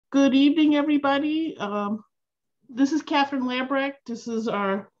Good evening, everybody. This is Catherine Lambrecht. This is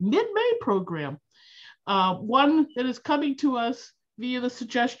our mid-May program, one that is coming to us via the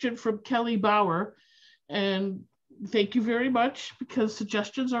suggestion from Kelly Bauer. And thank you very much, because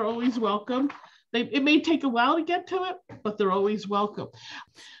suggestions are always welcome. It may take a while to get to it, but they're always welcome.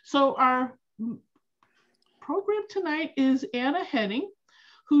 So our program tonight is Anna Henning,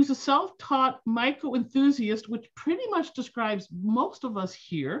 who's a self-taught mycoenthusiast, which pretty much describes most of us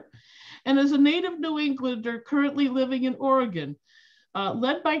here, and is a native New Englander currently living in Oregon.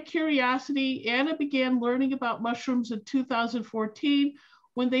 Led by curiosity, Anna began learning about mushrooms in 2014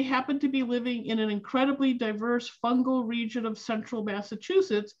 when they happened to be living in an incredibly diverse fungal region of central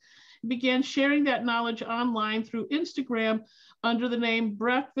Massachusetts, and began sharing that knowledge online through Instagram under the name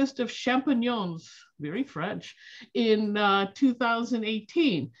Breakfast of Champignons, very French, in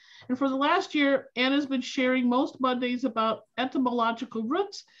 2018. And for the last year, Anna's been sharing most Mondays about etymological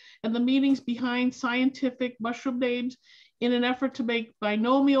roots and the meanings behind scientific mushroom names in an effort to make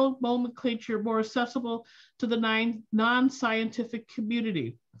binomial nomenclature more accessible to the non-scientific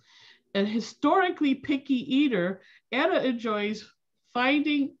community. A historically picky eater, Anna enjoys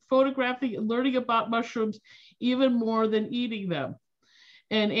finding, photographing, and learning about mushrooms even more than eating them.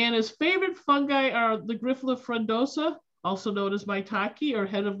 And Anna's favorite fungi are the Gryphla frondosa, also known as maitake or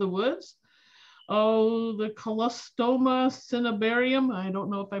head of the woods. Oh, the Colostoma cinnamarium. I don't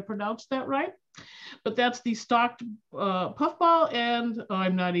know if I pronounced that right, but that's the stalked puffball. And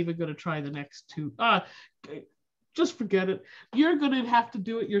I'm not even going to try the next two. Just forget it. You're going to have to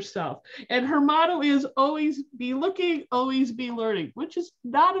do it yourself. And her motto is always be looking, always be learning, which is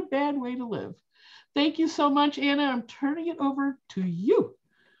not a bad way to live. Thank you so much, Anna. I'm turning it over to you.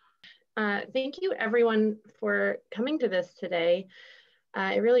 Thank you, everyone, for coming to this today.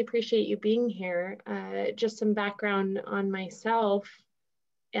 I really appreciate you being here. Just some background on myself.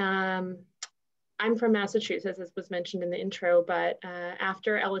 I'm from Massachusetts, as was mentioned in the intro, but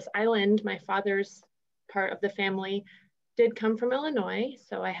after Ellis Island, my father's part of the family did come from Illinois,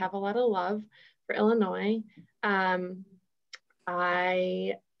 so I have a lot of love for Illinois.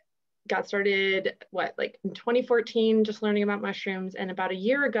 I got started, in 2014, just learning about mushrooms, and about a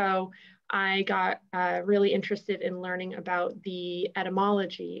year ago, I got really interested in learning about the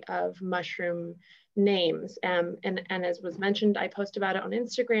etymology of mushroom names. And as was mentioned, I post about it on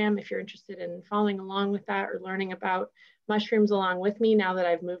Instagram. If you're interested in following along with that or learning about mushrooms along with me now that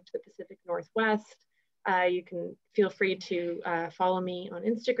I've moved to the Pacific Northwest, you can feel free to follow me on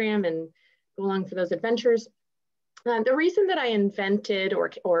Instagram and go along for those adventures. The reason that I invented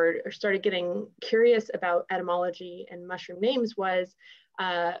or started getting curious about etymology and mushroom names was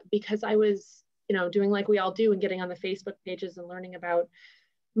because I was, doing like we all do and getting on the Facebook pages and learning about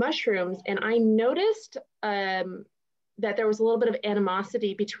mushrooms. And I noticed that there was a little bit of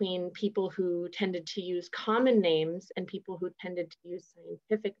animosity between people who tended to use common names and people who tended to use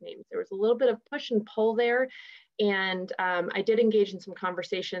scientific names. There was a little bit of push and pull there. And I did engage in some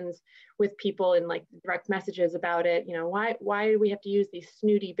conversations with people in direct messages about it. Why do we have to use these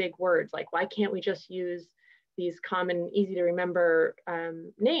snooty big words? Why can't we just use these common, easy to remember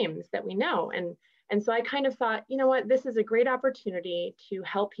names that we know? And so I kind of thought, you know what, this is a great opportunity to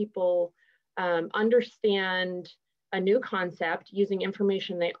help people understand a new concept using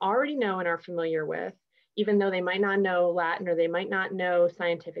information they already know and are familiar with, even though they might not know Latin or they might not know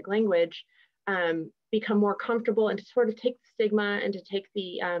scientific language, become more comfortable and to sort of take the stigma and to take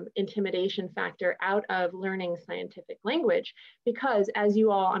the intimidation factor out of learning scientific language. Because as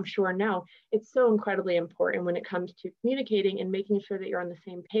you all, I'm sure know, it's so incredibly important when it comes to communicating and making sure that you're on the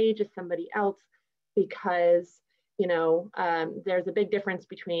same page as somebody else, because there's a big difference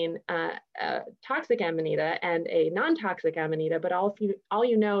between a toxic amanita and a non-toxic amanita, but all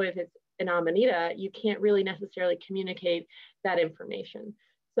you know if it's an amanita, you can't really necessarily communicate that information.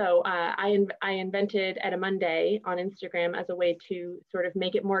 So I invented Etamonday on Instagram as a way to sort of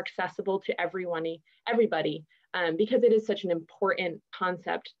make it more accessible to everybody, because it is such an important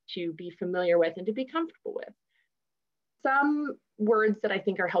concept to be familiar with and to be comfortable with. Some words that I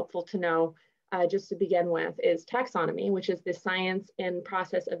think are helpful to know just to begin with is taxonomy, which is the science and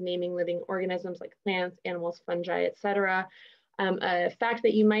process of naming living organisms like plants, animals, fungi, etc. A fact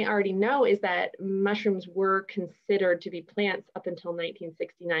that you might already know is that mushrooms were considered to be plants up until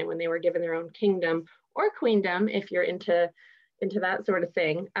 1969 when they were given their own kingdom or queendom, if you're into that sort of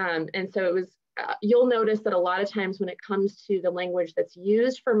thing. And so it was, you'll notice that a lot of times when it comes to the language that's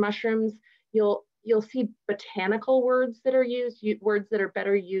used for mushrooms, you'll see botanical words that are used, words that are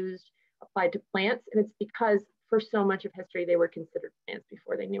better used applied to plants. And it's because for so much of history, they were considered plants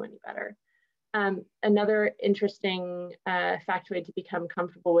before they knew any better. Another interesting factoid to become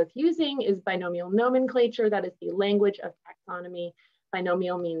comfortable with using is binomial nomenclature. That is the language of taxonomy.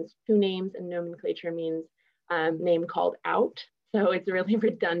 Binomial means two names, and nomenclature means name called out. So it's really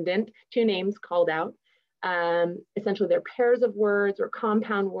redundant, two names called out. Essentially, they're pairs of words or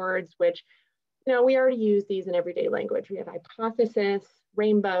compound words, which, you know, we already use these in everyday language. We have hypothesis,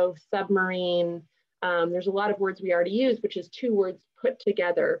 rainbow, submarine. There's a lot of words we already use, which is two words put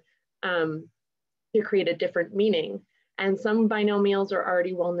together to create a different meaning. And some binomials are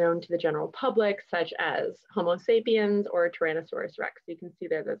already well known to the general public, such as Homo sapiens or Tyrannosaurus rex. You can see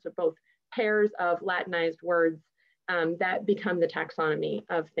there, those are both pairs of Latinized words that become the taxonomy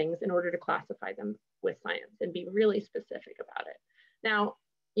of things in order to classify them with science and be really specific about it. Now,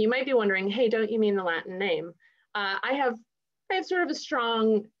 you might be wondering, hey, don't you mean the Latin name? I have sort of a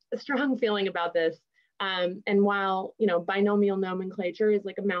strong feeling about this. And while, you know, binomial nomenclature is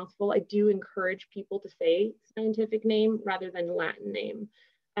like a mouthful, I do encourage people to say scientific name rather than Latin name.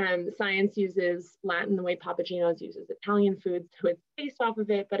 Science uses Latin the way Papagenos uses Italian food, so it's based off of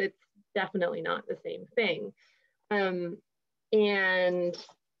it, but it's definitely not the same thing. And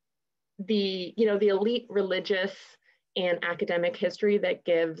the, you know, the elite religious and academic history that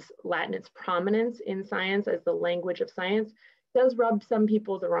gives Latin its prominence in science as the language of science does rub some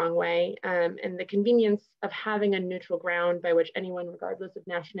people the wrong way. And the convenience of having a neutral ground by which anyone, regardless of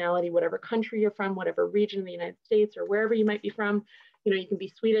nationality, whatever country you're from, whatever region of the United States or wherever you might be from, you know, you can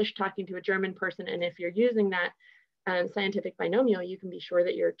be Swedish talking to a German person, and if you're using that scientific binomial, you can be sure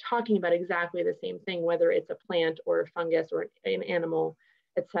that you're talking about exactly the same thing, whether it's a plant or a fungus or an animal,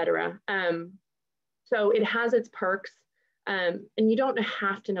 etc. So it has its perks, and you don't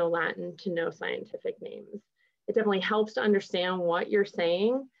have to know Latin to know scientific names. It definitely helps to understand what you're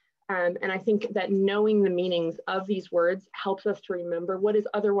saying. And I think that knowing the meanings of these words helps us to remember what is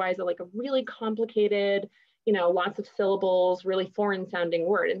otherwise like a really complicated, you know, lots of syllables, really foreign sounding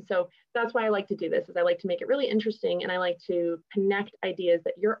word. And so that's why I like to do this, is I like to make it really interesting, and I like to connect ideas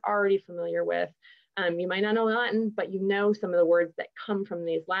that you're already familiar with. You might not know Latin, but you know some of the words that come from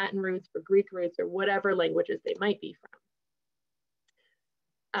these Latin roots or Greek roots or whatever languages they might be from.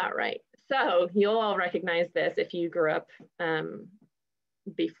 All right, so you'll all recognize this if you grew up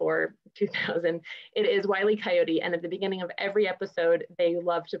before 2000. It is Wile E. Coyote, and at the beginning of every episode, they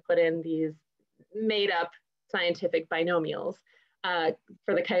love to put in these made up scientific binomials.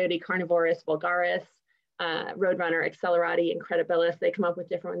 For the coyote, Carnivorous vulgaris, Roadrunner, Accelerati, and Craterellus. They come up with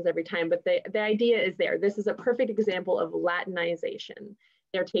different ones every time, but the idea is there. This is a perfect example of Latinization.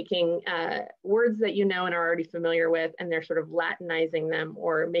 They're taking words that you know and are already familiar with, and they're sort of Latinizing them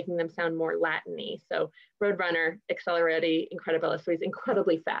or making them sound more Latin-y. So Roadrunner, Accelerati, and Craterellus. So he's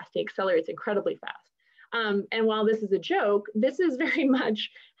incredibly fast. He accelerates incredibly fast. And while this is a joke, this is very much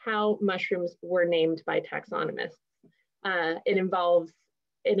how mushrooms were named by taxonomists. It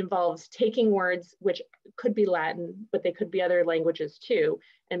involves taking words which could be Latin, but they could be other languages too,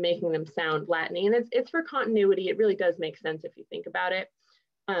 and making them sound Latin-y. And it's for continuity. It really does make sense if you think about it.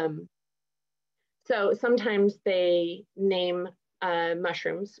 So sometimes they name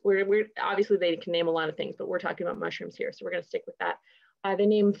mushrooms. We're obviously they can name a lot of things, but we're talking about mushrooms here, so we're going to stick with that. They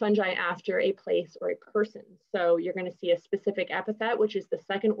name fungi after a place or a person. So you're going to see a specific epithet, which is the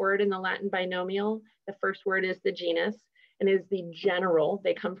second word in the Latin binomial. The first word is the genus, and is the general,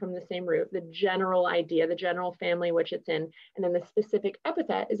 they come from the same root, the general idea, the general family which it's in. And then the specific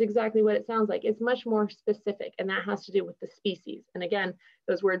epithet is exactly what it sounds like. It's much more specific, and that has to do with the species. And again,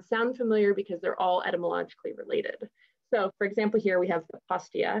 those words sound familiar because they're all etymologically related. So for example, here we have the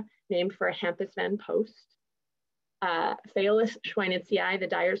postia, named for a Hampus van Post. Phaeolus schweinitzii, the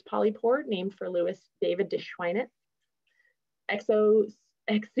Dyer's polypore, named for Louis David de Schweinitz.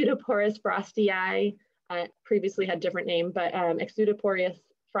 Exudoporus frostii, previously had different name, but Exudoporus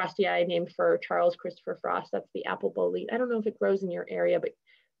frostii, named for Charles Christopher Frost. That's the apple bolete. I don't know if it grows in your area, but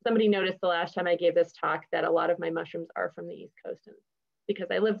somebody noticed the last time I gave this talk that a lot of my mushrooms are from the East Coast, and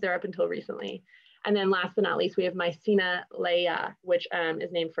because I lived there up until recently. And then last but not least, we have Mycena leia, which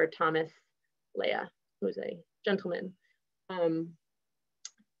is named for Thomas Leia, who was a gentleman.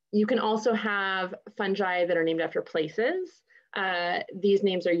 You can also have fungi that are named after places. These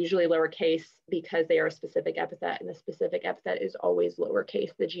names are usually lowercase because they are a specific epithet, and the specific epithet is always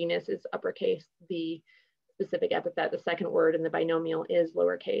lowercase. The genus is uppercase, the specific epithet, the second word in the binomial, is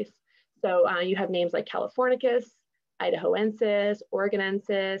lowercase. So you have names like Californicus, Idahoensis,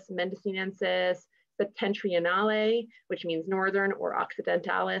 Oregonensis, Mendecinensis, Septentrionale, which means northern, or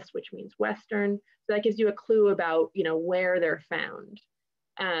Occidentalis, which means western. So that gives you a clue about, you know, where they're found.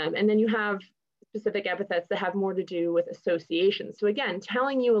 And then you have specific epithets that have more to do with association. So again,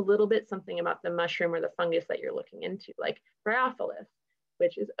 telling you a little bit something about the mushroom or the fungus that you're looking into, like Bryophilus,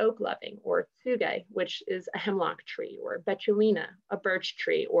 which is oak loving, or Tsugae, which is a hemlock tree, or Betulina, a birch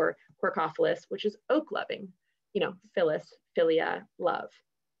tree, or Quercophilus, which is oak loving, you know, Phyllis, philia, love,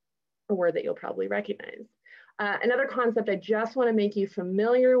 a word that you'll probably recognize. Another concept I just want to make you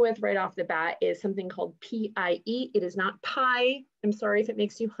familiar with right off the bat is something called PIE. It is not pie. I'm sorry if it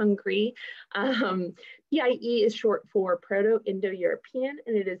makes you hungry. PIE is short for Proto-Indo-European,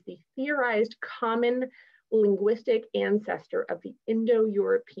 and it is the theorized common linguistic ancestor of the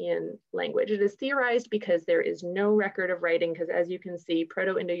Indo-European language. It is theorized because there is no record of writing, because as you can see,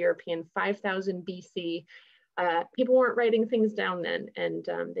 Proto-Indo-European 5000 BC, people weren't writing things down then, and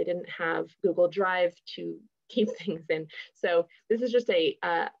they didn't have Google Drive to keep things in. So this is just a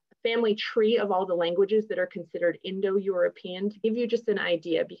family tree of all the languages that are considered Indo-European, to give you just an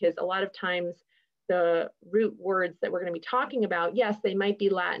idea, because a lot of times the root words that we're going to be talking about, yes, they might be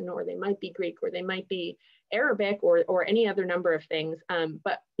Latin, or they might be Greek, or they might be Arabic, or any other number of things.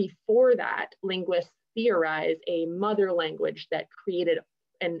 But before that, linguists theorize a mother language that created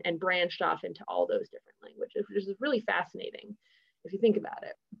and branched off into all those different languages, which is really fascinating if you think about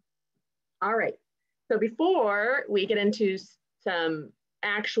it. All right. So before we get into some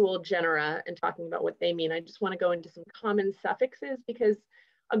actual genera and talking about what they mean, I just want to go into some common suffixes, because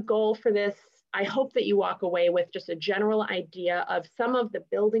a goal for this, I hope that you walk away with just a general idea of some of the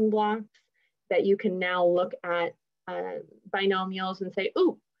building blocks that you can now look at binomials and say,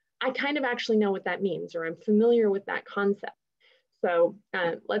 ooh, I kind of actually know what that means, or I'm familiar with that concept. So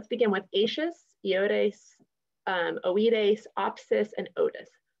let's begin with aetus, iodes, oides, opsis, and otis.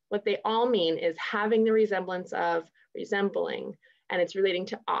 What they all mean is having the resemblance of, resembling, and it's relating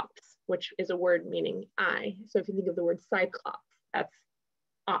to ops, which is a word meaning eye. So if you think of the word cyclops, that's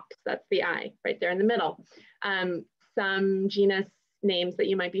ops, that's the eye right there in the middle. Some genus names that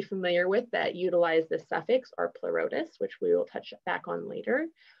you might be familiar with that utilize this suffix are Pleurotus, which we will touch back on later,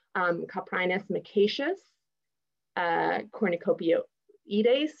 Coprinus micaceus, Cornucopioides,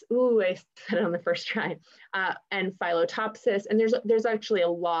 ooh, I said it on the first try, and Philotopsis. And there's actually a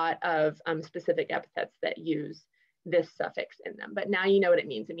lot of specific epithets that use this suffix in them, but now you know what it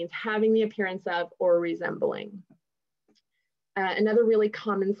means. It means having the appearance of or resembling. Another really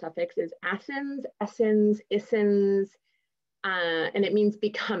common suffix is ascens, essens, issens, and it means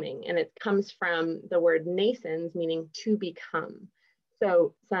becoming, and it comes from the word nascens, meaning to become.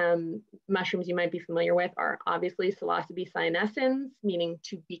 So some mushrooms you might be familiar with are obviously Psilocybe cyanescens, meaning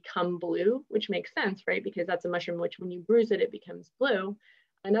to become blue, which makes sense, right? Because that's a mushroom which when you bruise it, it becomes blue.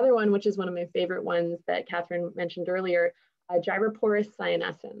 Another one, which is one of my favorite ones that Catherine mentioned earlier, Gyroporus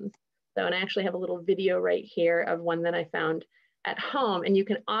cyanescens. So, and I actually have a little video right here of one that I found at home, and you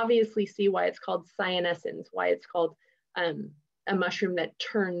can obviously see why it's called cyanescens, why it's called a mushroom that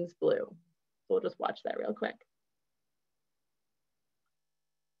turns blue. So we'll just watch that real quick.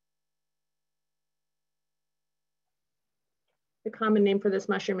 The common name for this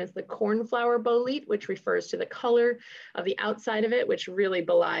mushroom is the cornflower bolete, which refers to the color of the outside of it, which really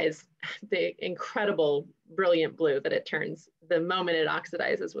belies the incredible, brilliant blue that it turns the moment it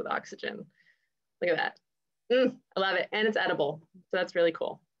oxidizes with oxygen. Look at that. I love it. And it's edible. So that's really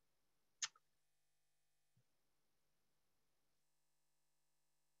cool.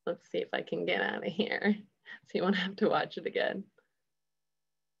 Let's see if I can get out of here. So you won't have to watch it again.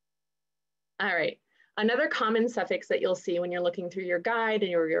 All right. Another common suffix that you'll see when you're looking through your guide and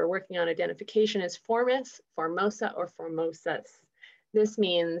you're working on identification is formis, formosa, or formosus. This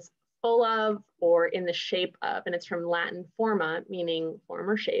means full of or in the shape of, and it's from Latin forma, meaning form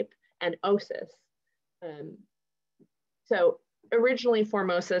or shape, and osis. So originally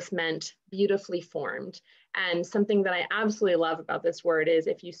formosus meant beautifully formed. And something that I absolutely love about this word is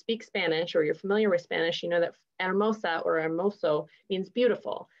if you speak Spanish or you're familiar with Spanish, you know that hermosa or hermoso means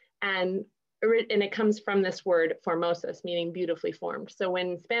beautiful. And it comes from this word formosus, meaning beautifully formed. So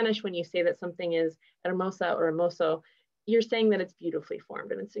in Spanish, when you say that something is hermosa or hermoso, you're saying that it's beautifully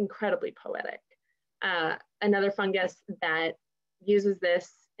formed, and it's incredibly poetic. Another fungus that uses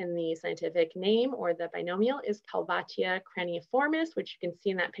this in the scientific name or the binomial is Calvatia craniiformis, which you can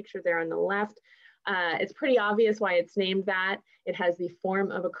see in that picture there on the left. It's pretty obvious why it's named that. It has the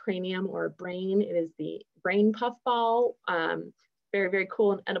form of a cranium or a brain. It is the brain puffball. Very, very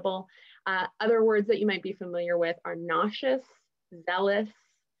cool and edible. Other words that you might be familiar with are nauseous, zealous,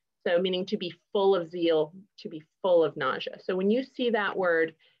 so meaning to be full of zeal, to be full of nausea. So when you see that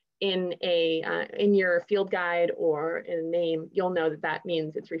word in your field guide or in a name, you'll know that that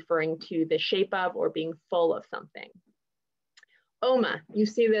means it's referring to the shape of or being full of something. Oma, you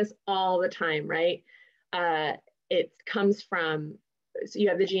see this all the time, right? It comes from, so you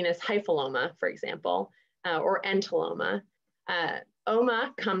have the genus Hypholoma, for example, or Entoloma.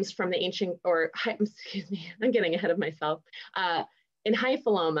 Oma comes from the ancient, or excuse me, I'm getting ahead of myself. In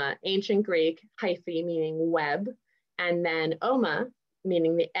Hypholoma, ancient Greek, hyphae meaning web, and then oma,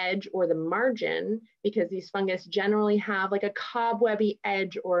 meaning the edge or the margin, because these fungus generally have like a cobwebby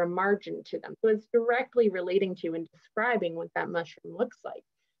edge or a margin to them. So it's directly relating to and describing what that mushroom looks like.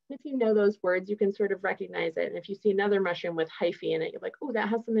 And if you know those words, you can sort of recognize it. And if you see another mushroom with hyphae in it, you're like, oh, that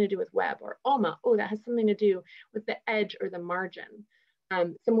has something to do with web, or oma, oh, that has something to do with the edge or the margin.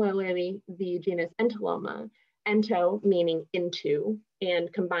 Similarly, the genus Entoloma, ento meaning into,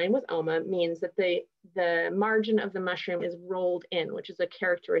 and combined with oma means that the margin of the mushroom is rolled in, which is a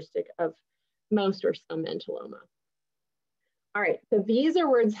characteristic of most or some Entoloma. All right, so these are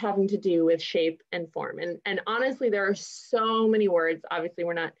words having to do with shape and form. And honestly, there are so many words. Obviously,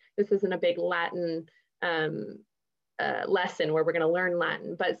 this isn't a big Latin lesson where we're gonna learn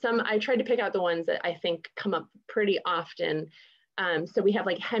Latin, but I tried to pick out the ones that I think come up pretty often. So we have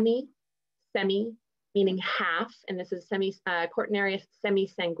like hemi, semi, meaning half, and this is Craterellus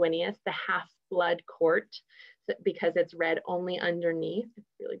semi-sanguineus, the half-blood quart, because it's red only underneath.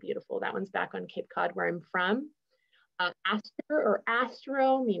 It's really beautiful. That one's back on Cape Cod, where I'm from. Aster or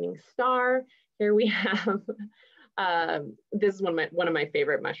astro, meaning star. Here we have, this is one of my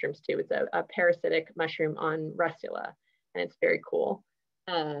favorite mushrooms too. It's a parasitic mushroom on Rustula, and it's very cool.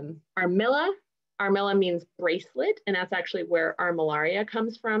 Armilla. Armilla means bracelet, and that's actually where armillaria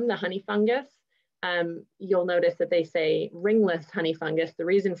comes from, the honey fungus. You'll notice that they say ringless honey fungus. The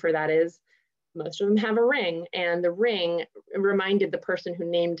reason for that is most of them have a ring, and the ring reminded the person who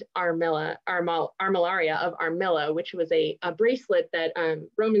named armillaria of armilla, which was a bracelet that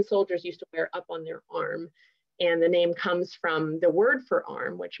Roman soldiers used to wear up on their arm. And the name comes from the word for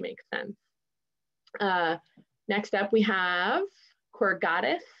arm, which makes sense. Next up, we have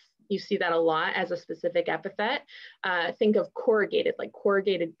corrugatus. You see that a lot as a specific epithet. Think of corrugated, like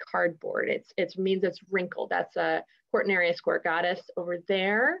corrugated cardboard. It means it's wrinkled. That's a Craterellus corrugatus over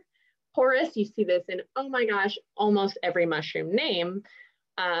there. Porous, you see this in, oh my gosh, almost every mushroom name.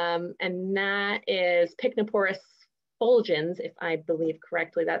 And that is Pycnoporus fulgens, if I believe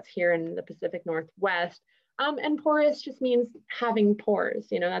correctly. That's here in the Pacific Northwest. And porous just means having pores.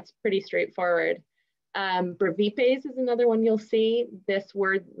 You know, that's pretty straightforward. Brevipes is another one you'll see. This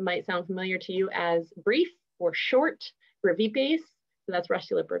word might sound familiar to you as brief or short. Brevipes, so that's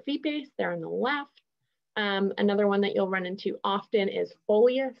Rustula brevipes there on the left. Another one that you'll run into often is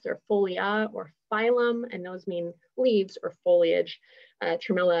folius or folia or phylum, and those mean leaves or foliage.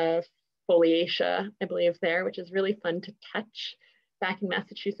 Tremella foliacea, I believe there, which is really fun to touch back in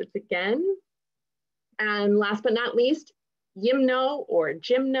Massachusetts again. And last but not least, Yimno or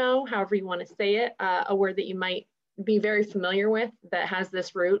gymno, however you want to say it, a word that you might be very familiar with that has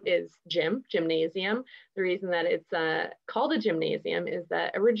this root is gymnasium. The reason that it's called a gymnasium is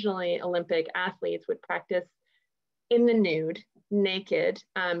that originally Olympic athletes would practice in the nude, naked,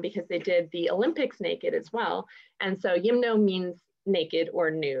 because they did the Olympics naked as well. And so Yimno means naked or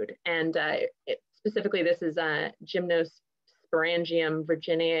nude. And specifically, this is Gymnosporangium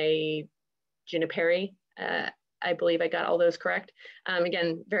virginea juniperi. I believe I got all those correct.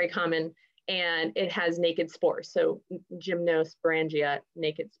 Again, very common, and it has naked spores. So Gymnosporangia,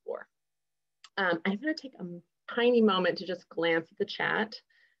 naked spore. I'm gonna take a tiny moment to just glance at the chat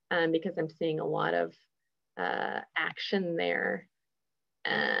because I'm seeing a lot of action there.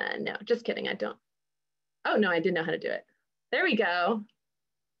 No, just kidding, I don't. Oh no, I didn't know how to do it. There we go.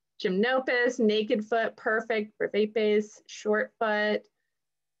 Gymnopus, naked foot, perfect. Brevipes, short foot,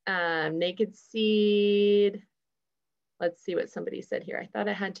 naked seed. Let's see what somebody said here. I thought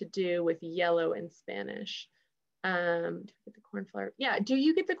it had to do with yellow in Spanish. Do you get the cornflower? Yeah, do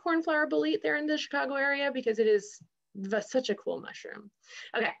you get the cornflower bolete there in the Chicago area? Because it is such a cool mushroom.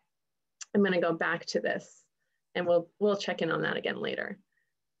 Okay, I'm gonna go back to this and we'll check in on that again later.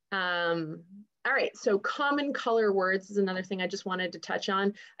 All right, so common color words is another thing I just wanted to touch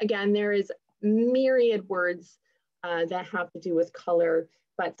on. Again, there is myriad words that have to do with color,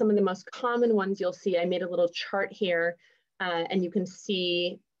 but some of the most common ones you'll see, I made a little chart here, and you can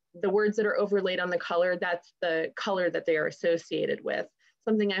see the words that are overlaid on the color, that's the color that they are associated with.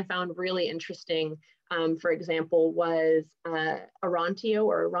 Something I found really interesting, for example, was Aurantia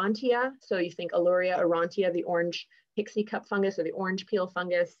or Aurantia. So you think Alluria aurantia, the orange pixie cup fungus or the orange peel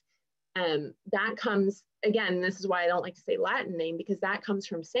fungus. That comes, again, this is why I don't like to say Latin name, because that comes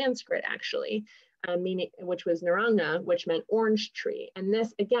from Sanskrit actually, meaning, which was Naranga, which meant orange tree. And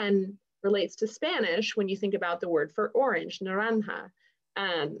this, again, relates to Spanish when you think about the word for orange, naranja.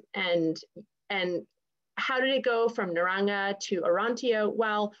 And how did it go from naranja to orontia?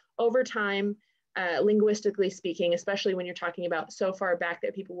 Well, over time, linguistically speaking, especially when you're talking about so far back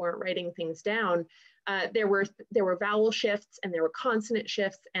that people weren't writing things down, there were vowel shifts and there were consonant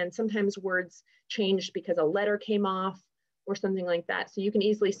shifts, and sometimes words changed because a letter came off or something like that. So you can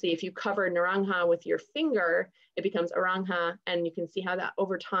easily see if you cover naranja with your finger, it becomes oranja, and you can see how that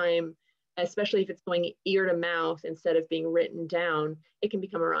over time, especially if it's going ear to mouth instead of being written down, it can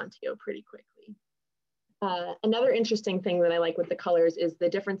become orantio pretty quickly. Another interesting thing that I like with the colors is the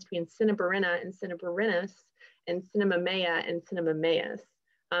difference between cinnabarina and cinnabarinus and cinnamomea and cinnamomais.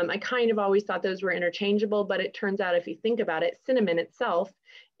 I kind of always thought those were interchangeable, but it turns out if you think about it, cinnamon itself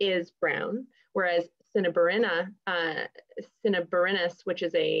is brown, whereas cinnabarinus, which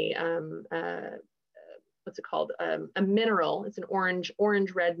is a, what's it called? A mineral, it's an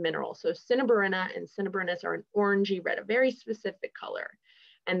orange-red mineral. So cinnabarina and cinnabarinus are an orangey red, a very specific color.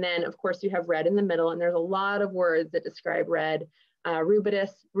 And then of course you have red in the middle, and there's a lot of words that describe red. Rubitus,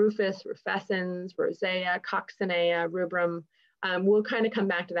 rufus, rufescens, rosea, coccinea, rubrum. We'll kind of come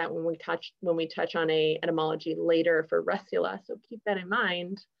back to that when we touch on a etymology later for russula, so keep that in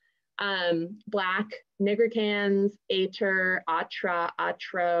mind. Black, nigricans, ater, atra,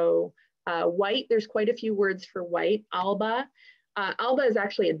 atro. White, there's quite a few words for white. Alba. Alba is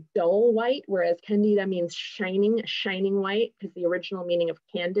actually a dull white, whereas candida means shining white, because the original meaning of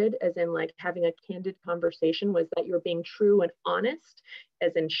candid, as in like having a candid conversation, was that you're being true and honest,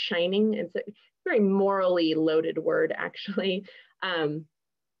 as in shining. And so it's a very morally loaded word, actually.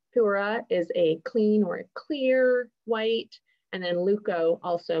 Pura is a clean or a clear white, and then leuco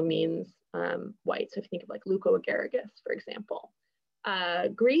also means white. So if you think of like leuco agaricus, for example.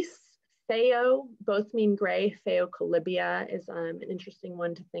 Greece, Pheo, both mean gray. Pheocolybia is an interesting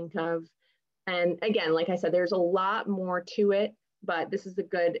one to think of. And again, like I said, there's a lot more to it, but this is a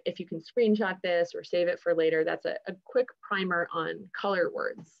good, if you can screenshot this or save it for later, that's a quick primer on color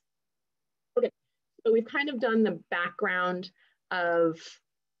words. Okay, so we've kind of done the background of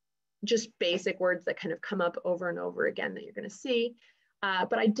just basic words that kind of come up over and over again that you're going to see.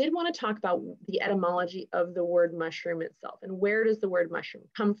 But I did want to talk about the etymology of the word mushroom itself, and where does the word mushroom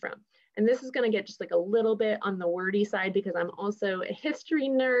come from? And this is going to get just like a little bit on the wordy side, because I'm also a history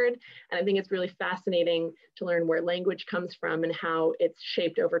nerd, and I think it's really fascinating to learn where language comes from and how it's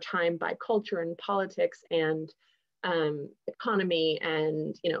shaped over time by culture and politics and economy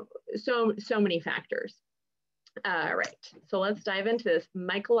and, you know, so many factors. Right, so let's dive into this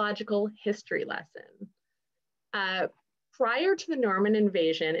mycological history lesson. Prior to the Norman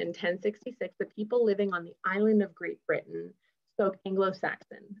invasion in 1066, the people living on the island of Great Britain spoke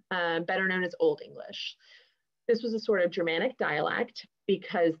Anglo-Saxon, better known as Old English. This was a sort of Germanic dialect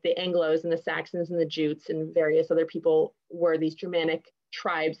because the Anglos and the Saxons and the Jutes and various other people were these Germanic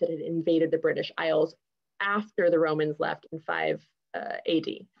tribes that had invaded the British Isles after the Romans left in 5 AD.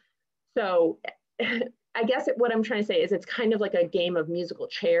 So I guess what I'm trying to say is it's kind of like a game of musical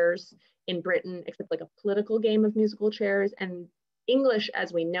chairs in Britain, except like a political game of musical chairs. And English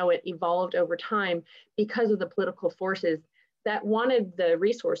as we know it evolved over time because of the political forces that wanted the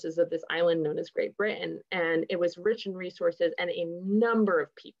resources of this island known as Great Britain. And it was rich in resources, and a number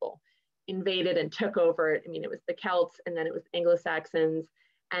of people invaded and took over it. I mean, it was the Celts, and then it was Anglo-Saxons.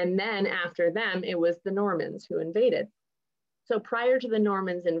 And then after them, it was the Normans who invaded. So prior to the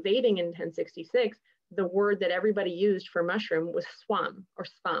Normans invading in 1066, the word that everybody used for mushroom was swam or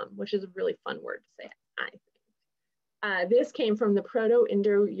swam, which is a really fun word to say, I think. This came from the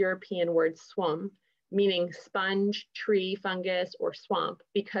Proto-Indo-European word swam, meaning sponge, tree, fungus, or swamp,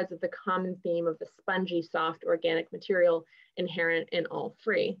 because of the common theme of the spongy, soft, organic material inherent in all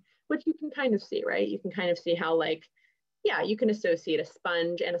three, which you can kind of see, right? You can kind of see how, like, yeah, you can associate a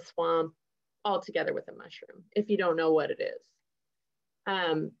sponge and a swamp all together with a mushroom if you don't know what it is.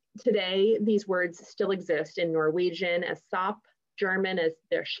 Today, these words still exist in Norwegian as sop, German as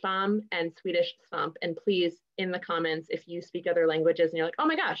der Schwamm, and Swedish svamp. And please, in the comments, if you speak other languages and you're like, oh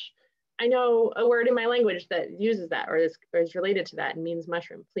my gosh, I know a word in my language that uses that or is related to that and means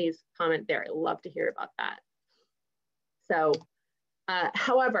mushroom, please comment there. I'd love to hear about that. So,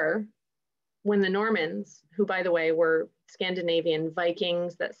 however, when the Normans, who by the way were Scandinavian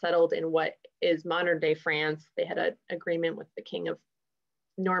Vikings that settled in what is modern day France, they had an agreement with the king of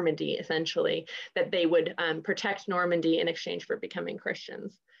Normandy, essentially, that they would protect Normandy in exchange for becoming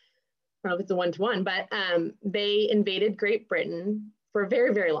Christians. I don't know if it's a one-to-one, but they invaded Great Britain for a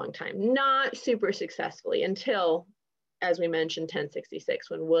very, very long time, not super successfully until, as we mentioned, 1066,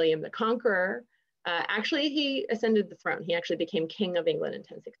 when William the Conqueror Actually, he ascended the throne. He actually became king of England in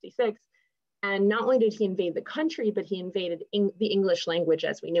 1066. And not only did he invade the country, but he invaded the English language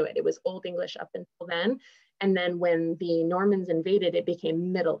as we knew it. It was Old English up until then. And then when the Normans invaded, it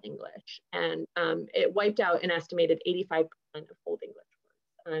became Middle English. And it wiped out an estimated 85% of Old English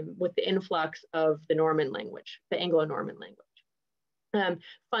words with the influx of the Norman language, the Anglo-Norman language.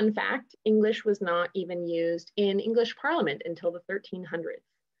 Fun fact, English was not even used in English Parliament until the 1300s.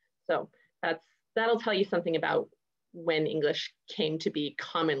 So that'll tell you something about when English came to be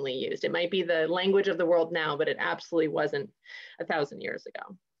commonly used. It might be the language of the world now, but it absolutely wasn't 1,000 years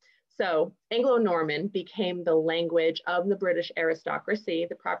ago. So Anglo-Norman became the language of the British aristocracy,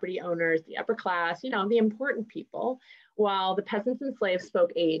 the property owners, the upper class, the important people, while the peasants and slaves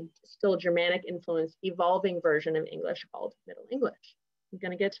spoke a still Germanic influenced evolving version of English called Middle English. I'm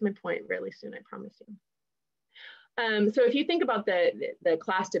going to get to my point really soon, I promise you. So if you think about the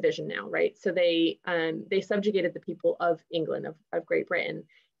class division now, right? So they subjugated the people of England, of Great Britain,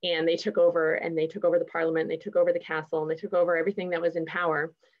 and they took over the parliament, they took over the castle, and they took over everything that was in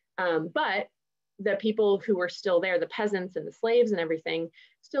power. But the people who were still there, the peasants and the slaves and everything,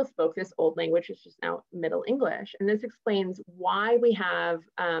 still spoke this old language, which is now Middle English. And this explains why we have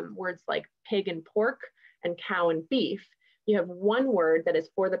words like pig and pork and cow and beef. You have one word that is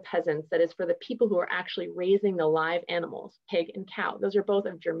for the peasants, that is for the people who are actually raising the live animals, pig and cow. Those are both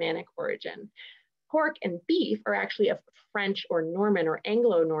of Germanic origin. Pork and beef are actually of French or Norman or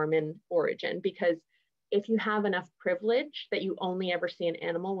Anglo-Norman origin, because if you have enough privilege that you only ever see an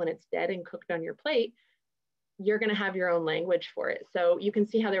animal when it's dead and cooked on your plate, you're going to have your own language for it. So you can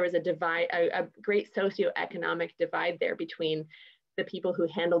see how there was a divide, a great socioeconomic divide there between the people who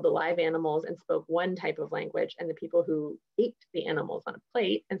handled the live animals and spoke one type of language and the people who ate the animals on a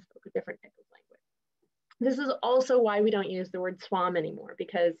plate and spoke a different type of language. This is also why we don't use the word swam anymore,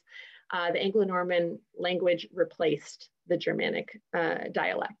 because the Anglo-Norman language replaced the Germanic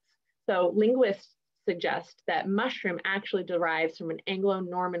dialects. So linguists suggest that mushroom actually derives from an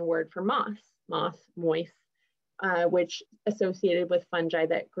Anglo-Norman word for moss, moist, which associated with fungi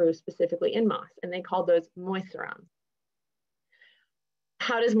that grew specifically in moss, and they called those moisteron.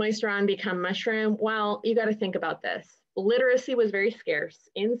 How does moisteron become mushroom? Well, you got to think about this. Literacy was very scarce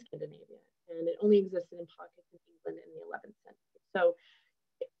in Scandinavia, and it only existed in pockets in England in the 11th century. So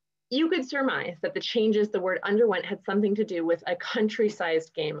you could surmise that the changes the word underwent had something to do with a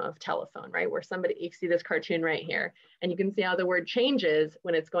country-sized game of telephone, right? Where you see this cartoon right here, and you can see how the word changes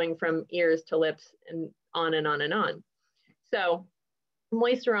when it's going from ears to lips and on and on and on. So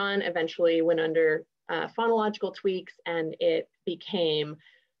moisteron eventually went under phonological tweaks, and it became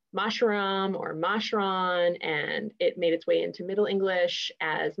mushroom or mushron, and it made its way into Middle English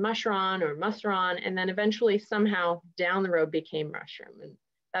as mushron or musron, and then eventually somehow down the road became mushroom. And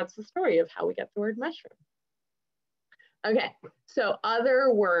that's the story of how we get the word mushroom. Okay, so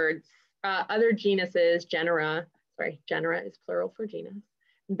other words, other genuses, genera is plural for genus,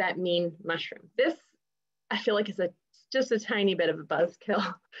 that mean mushroom. This, I feel like, is just a tiny bit of a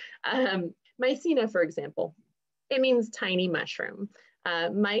buzzkill. Mycena, for example, it means tiny mushroom.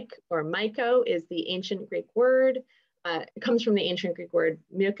 Myc or myco is the ancient Greek word. It comes from the ancient Greek word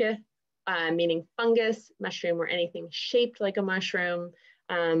myke, meaning fungus, mushroom, or anything shaped like a mushroom.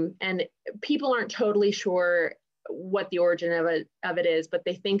 And people aren't totally sure what the origin of it is, but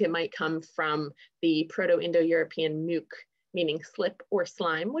they think it might come from the Proto-Indo-European muc, meaning slip or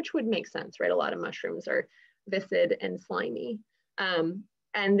slime, which would make sense, right? A lot of mushrooms are viscid and slimy.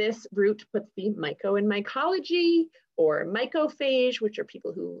 And this root puts the myco in mycology, or mycophage, which are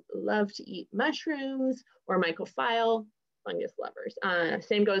people who love to eat mushrooms, or mycophile, fungus lovers.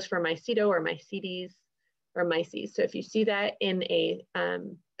 Same goes for myceto or mycetes or myces. So if you see that in a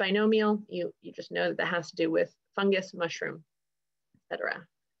binomial, you just know that that has to do with fungus, mushroom, etc.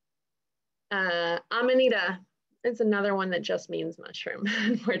 Amanita, it's another one that just means mushroom,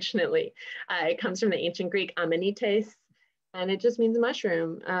 unfortunately. It comes from the ancient Greek amanites, and it just means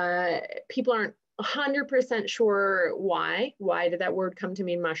mushroom. People aren't 100% sure why. Why did that word come to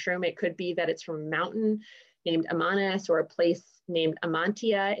mean mushroom? It could be that it's from a mountain named Amanus, or a place named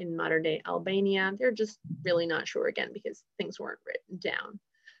Amantia in modern day Albania. They're just really not sure, again, because things weren't written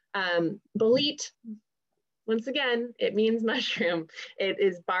down. Bolete, once again, it means mushroom. It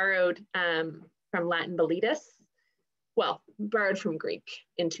is borrowed from Latin boletus. Well, borrowed from Greek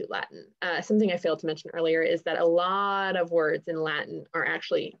into Latin. Something I failed to mention earlier is that a lot of words in Latin are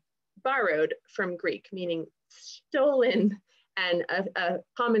actually borrowed from Greek, meaning stolen. And a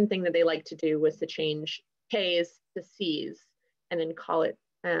common thing that they like to do was to change K's to C's and then call it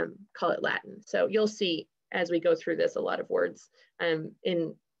Latin. So you'll see as we go through this, a lot of words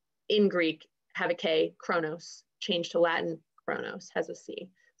in Greek have a K, Chronos, changed to Latin, Chronos has a C.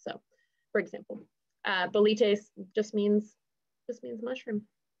 So, for example, Boletes just means mushroom.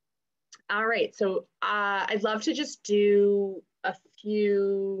 All right, so I'd love to just do a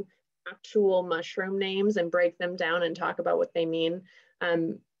few actual mushroom names and break them down and talk about what they mean.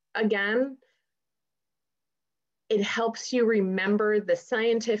 Again, it helps you remember the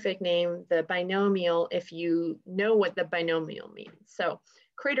scientific name, the binomial, if you know what the binomial means. So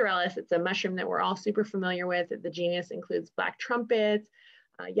Craterellus, it's a mushroom that we're all super familiar with. The genus includes black trumpets,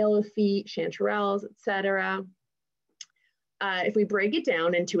 yellow feet, chanterelles, etc. If we break it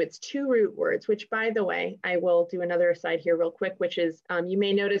down into its two root words, which by the way, I will do another aside here real quick, which is you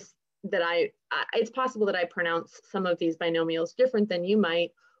may notice that it's possible that I pronounce some of these binomials different than you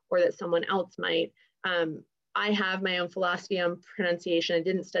might, or that someone else might. I have my own philosophy on pronunciation. I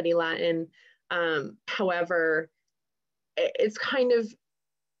didn't study Latin. However, it's kind of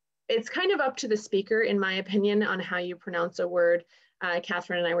up to the speaker, in my opinion, on how you pronounce a word.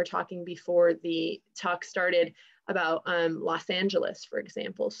 Catherine and I were talking before the talk started about Los Angeles, for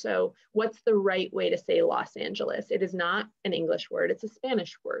example. So what's the right way to say Los Angeles? It is not an English word, it's a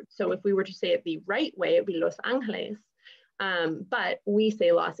Spanish word. So if we were to say it the right way, it'd be Los Angeles. But we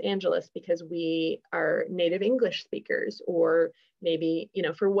say Los Angeles because we are native English speakers, or maybe,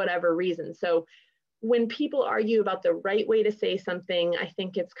 for whatever reason. So when people argue about the right way to say something, I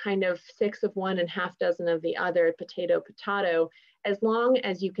think it's kind of 6 of one and half dozen of the other, potato, potato, as long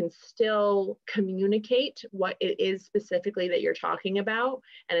as you can still communicate what it is specifically that you're talking about.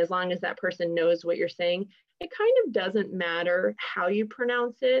 And as long as that person knows what you're saying, it kind of doesn't matter how you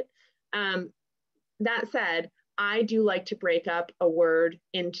pronounce it. That said, I do like to break up a word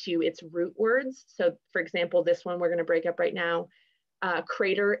into its root words. So for example, this one we're going to break up right now,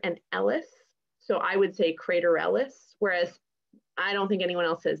 crater and Ellis. So I would say Craterellus, whereas I don't think anyone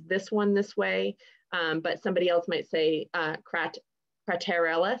else says this one this way, but somebody else might say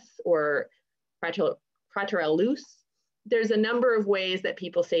Craterellus or Craterellus. There's a number of ways that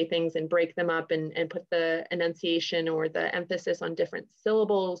people say things and break them up and put the enunciation or the emphasis on different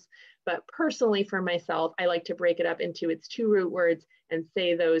syllables. But personally for myself, I like to break it up into its two root words and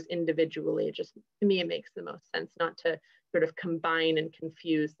say those individually. It just, to me, it makes the most sense not to sort of combine and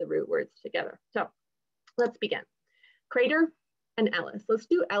confuse the root words together. So let's begin. Crater and Ellis. Let's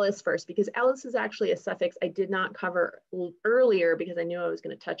do Ellis first, because Ellis is actually a suffix I did not cover earlier because I knew I was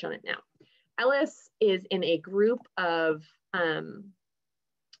going to touch on it now. Ellis is in a group of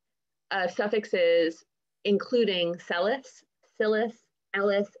suffixes including cellus, silis,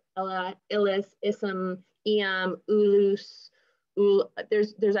 Ellis, ella, illis, ism, iam, ulus.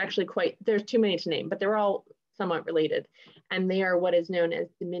 There's actually there's too many to name, but they're all somewhat related, and they are what is known as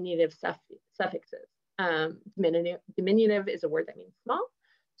diminutive suffixes. Diminutive is a word that means small,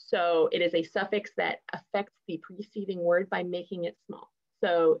 so it is a suffix that affects the preceding word by making it small.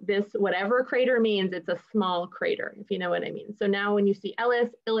 So this, whatever crater means, it's a small crater, if you know what I mean. So now when you see Ellis,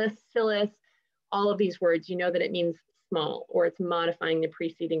 illis, silis, all of these words, you know that it means small, or it's modifying the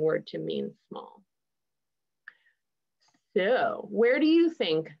preceding word to mean small. So where do you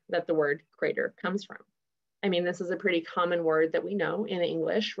think that the word crater comes from? I mean, this is a pretty common word that we know in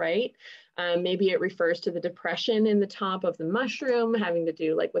English, right? Maybe it refers to the depression in the top of the mushroom, having to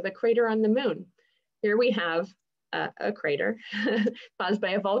do like with a crater on the moon. Here we have a crater caused by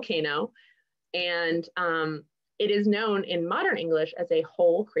a volcano, and it is known in modern English as a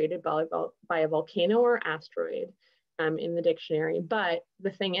hole created by a volcano or asteroid in the dictionary. But the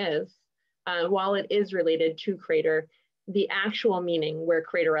thing is, while it is related to crater, the actual meaning where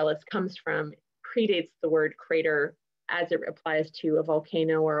Craterellus comes from predates the word crater as it applies to a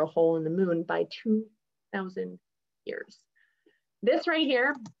volcano or a hole in the moon by 2,000 years. This right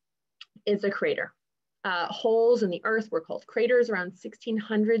here is a crater. Holes in the earth were called craters around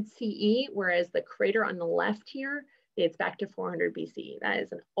 1600 CE, whereas the crater on the left here dates back to 400 BCE. That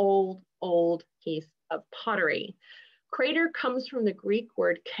is an old, old piece of pottery. Crater comes from the Greek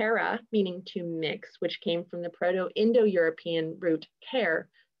word kara, meaning to mix, which came from the Proto-Indo-European root care,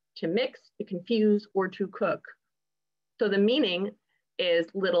 to mix, to confuse, or to cook. So the meaning is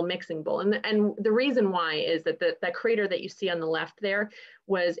little mixing bowl. And the reason why is that that crater that you see on the left there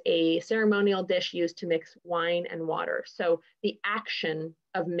was a ceremonial dish used to mix wine and water. So the action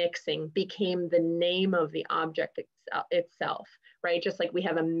of mixing became the name of the object itself, right? Just like we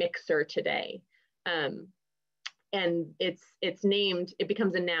have a mixer today. And it's named, it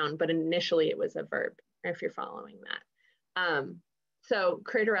becomes a noun, but initially it was a verb, if you're following that. So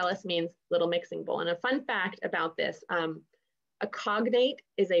Craterellus means little mixing bowl. And a fun fact about this, A cognate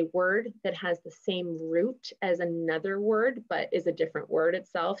is a word that has the same root as another word, but is a different word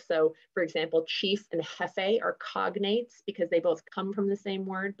itself. So for example, chief and jefe are cognates because they both come from the same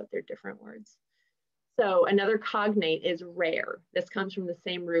word, but they're different words. So another cognate is rare. This comes from the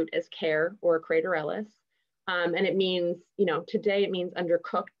same root as care or Craterellus. And it means, you know, today it means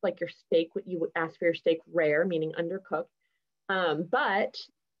undercooked, like your steak, what you would ask for your steak rare, meaning undercooked. But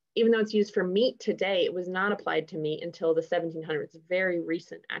even though it's used for meat today, it was not applied to meat until the 1700s, very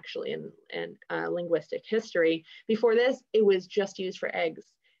recent actually in linguistic history. Before this, it was just used for eggs.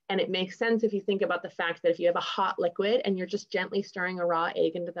 And it makes sense if you think about the fact that if you have a hot liquid and you're just gently stirring a raw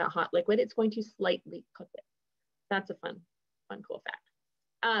egg into that hot liquid, it's going to slightly cook it. That's a fun, cool fact.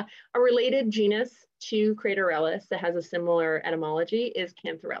 A related genus to Craterellus that has a similar etymology is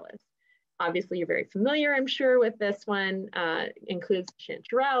Cantharellus. Obviously, you're very familiar, I'm sure, with this one. Includes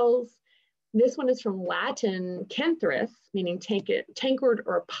chanterelles. This one is from Latin cantharus, meaning tankard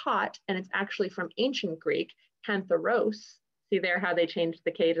or pot, and it's actually from ancient Greek, cantharos. See there how they changed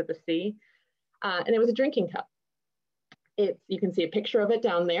the K to the C? And it was a drinking cup. You can see a picture of it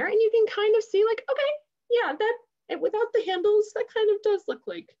down there, and you can kind of see like, okay, yeah, without the handles, that kind of does look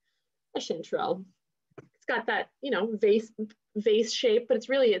like a chanterelle. It's got that, you know, vase shape, but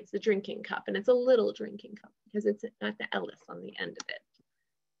it's a drinking cup, and it's a little drinking cup because it's got the Ellis on the end of it.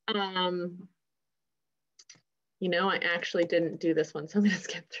 You know, I actually didn't do this one, so I'm going to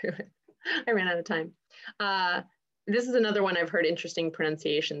skip through it. I ran out of time. This is another one I've heard interesting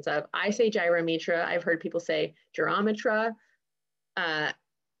pronunciations of. I say gyrometra. I've heard people say gyrometra.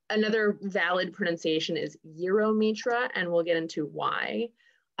 Another valid pronunciation is Eurometra, and we'll get into why.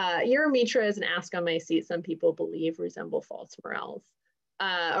 Eurometra is an ask on my seat some people believe resemble false morels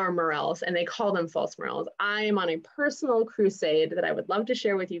or morels, and they call them false morels. I am on a personal crusade that I would love to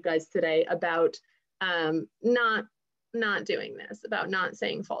share with you guys today about not doing this, about not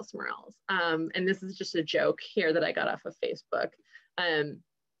saying false morels. And this is just a joke here that I got off of Facebook.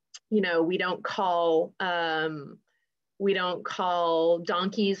 You know, we don't call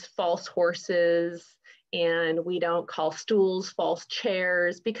donkeys false horses, and we don't call stools false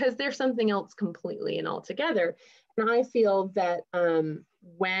chairs because they're something else completely and altogether. And I feel that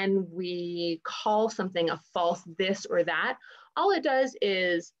when we call something a false this or that, all it does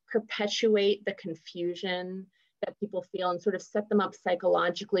is perpetuate the confusion that people feel and sort of set them up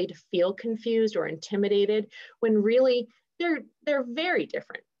psychologically to feel confused or intimidated, when really they're very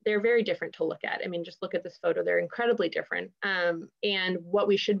different. They're very different to look at. I mean, just look at this photo, they're incredibly different. And what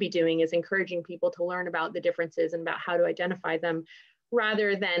we should be doing is encouraging people to learn about the differences and about how to identify them,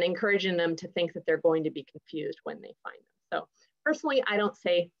 rather than encouraging them to think that they're going to be confused when they find them. So personally, I don't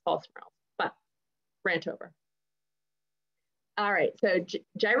say false morels, but rant over. All right, so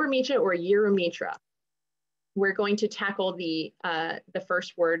gyrometra or Eurometra. We're going to tackle the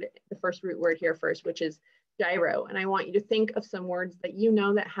first root word here first, which is gyro. And I want you to think of some words that you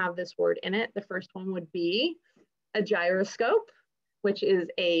know that have this word in it. The first one would be a gyroscope, which is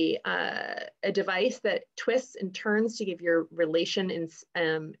a device that twists and turns to give your relation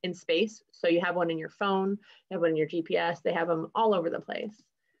in space. So you have one in your phone, you have one in your GPS, they have them all over the place.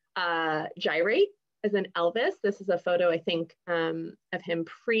 Gyrate is an Elvis. This is a photo, I think, of him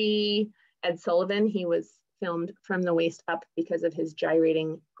pre-Ed Sullivan. He was filmed from the waist up because of his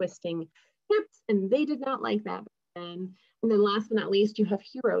gyrating, twisting hips, and they did not like that. And then last but not least, you have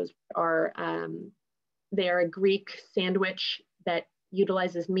heroes. They are a Greek sandwich that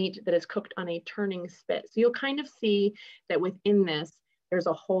utilizes meat that is cooked on a turning spit. So you'll kind of see that within this, there's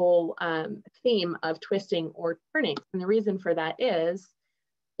a whole theme of twisting or turning. And the reason for that is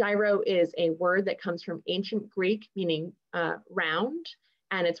gyro is a word that comes from ancient Greek, meaning round,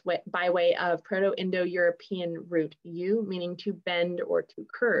 and it's by way of Proto-Indo-European root u, meaning to bend or to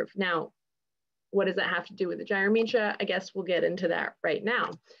curve. Now, what does that have to do with the gyrometra? I guess we'll get into that right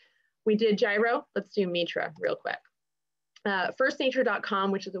now. We did gyro, let's do metra real quick.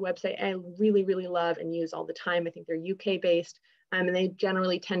 Firstnature.com, which is a website I really, really love and use all the time. I think they're UK based, and they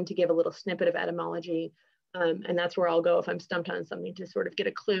generally tend to give a little snippet of etymology. And that's where I'll go if I'm stumped on something to sort of get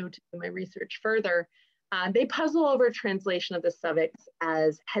a clue to do my research further. They puzzle over translation of the suffix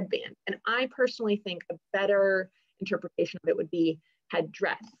as headband. And I personally think a better interpretation of it would be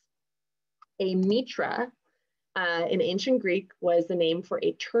headdress. A mitra in ancient Greek was the name for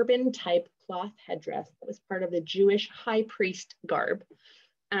a turban type cloth headdress that was part of the Jewish high priest garb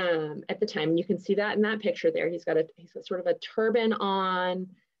at the time. And you can see that in that picture there. He's got sort of a turban on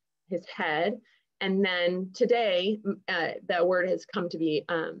his head. And then today, that word has come to be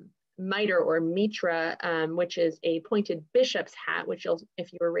mitre or mitra, which is a pointed bishop's hat, which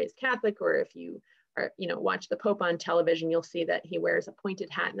if you were raised Catholic or if you or, you know, watch the Pope on television, you'll see that he wears a pointed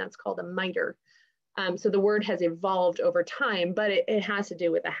hat, and that's called a mitre. So the word has evolved over time, but it has to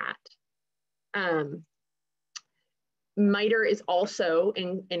do with a hat. Mitre is also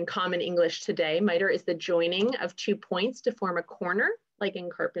in common English today. Mitre is the joining of two points to form a corner, like in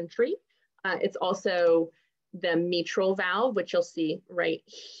carpentry. It's also the mitral valve, which you'll see right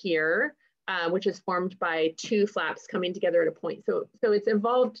here, which is formed by two flaps coming together at a point. So it's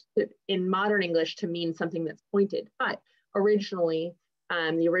evolved in modern English to mean something that's pointed, but originally,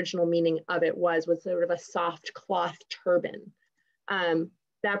 the original meaning of it was sort of a soft cloth turban.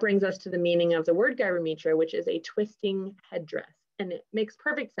 That brings us to the meaning of the word gyrometra, which is a twisting headdress. And it makes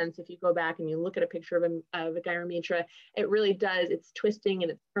perfect sense if you go back and you look at a picture of a gyrometra. It really does. It's twisting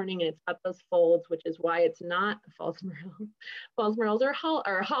and it's turning and it's got those folds, which is why it's not a false morel. False morels are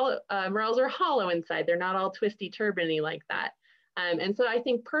morels are hollow inside. They're not all twisty turbany like that. And so I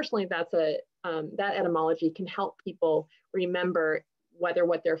think personally that etymology can help people remember whether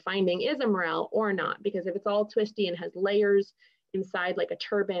what they're finding is a morel or not. Because if it's all twisty and has layers inside like a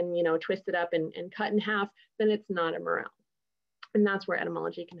turban, you know, twisted up and cut in half, then it's not a morel. And that's where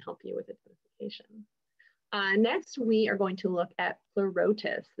etymology can help you with identification. Next, we are going to look at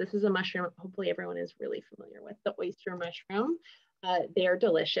Pleurotus. This is a mushroom hopefully everyone is really familiar with, the oyster mushroom. They are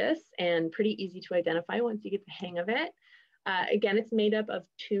delicious and pretty easy to identify once you get the hang of it. Again, it's made up of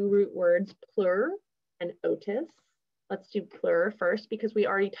two root words, pleur and otis. Let's do pleur first because we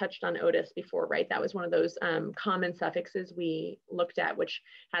already touched on otis before, right? That was one of those common suffixes we looked at, which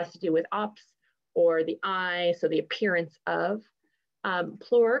has to do with ops or the eye, so the appearance of.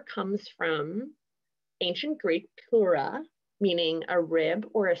 Pleur comes from ancient Greek pleura, meaning a rib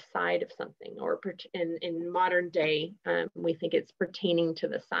or a side of something, or in modern day, we think it's pertaining to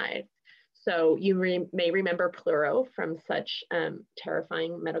the side. So you may remember pleuro from such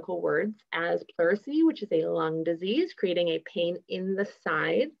terrifying medical words as pleurisy, which is a lung disease, creating a pain in the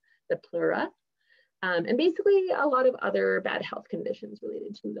side, the pleura, and basically a lot of other bad health conditions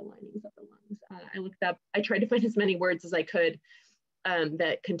related to the linings of the lungs. I looked up, I tried to find as many words as I could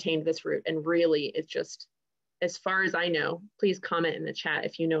that contained this root, and really it's just, as far as I know, please comment in the chat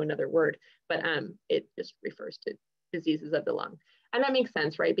if you know another word, but it just refers to diseases of the lung. And that makes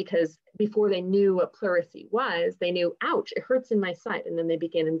sense, right? Because before they knew what pleurisy was, they knew, ouch, it hurts in my side. And then they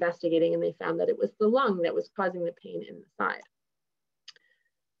began investigating and they found that it was the lung that was causing the pain in the side.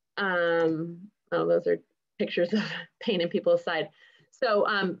 Oh, those are pictures of pain in people's side. So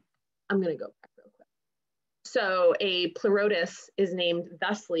I'm gonna go back real quick. So a pleurotus is named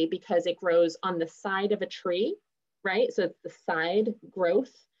thusly because it grows on the side of a tree, right? So it's the side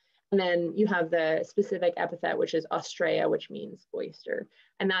growth. And then you have the specific epithet, which is ostrea, which means oyster.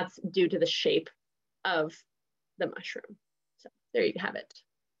 And that's due to the shape of the mushroom. So there you have it.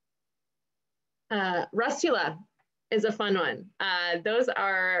 Rustula is a fun one. Those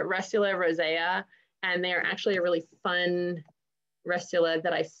are Rustula rosea, and they are actually a really fun Rustula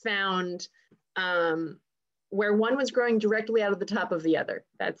that I found where one was growing directly out of the top of the other.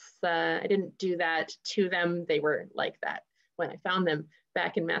 That's, I didn't do that to them. They were like that when I found them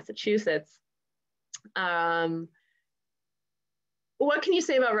back in Massachusetts. What can you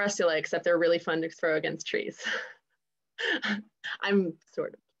say about Rustula except they're really fun to throw against trees? I'm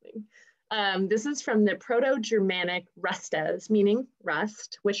sort of kidding. This is from the Proto-Germanic rustes, meaning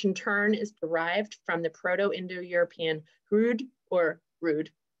rust, which in turn is derived from the Proto-Indo-European rud or rude,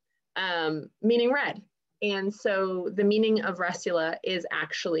 meaning red. And so the meaning of Rustula is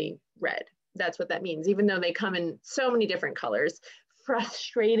actually red. That's what that means, even though they come in so many different colors,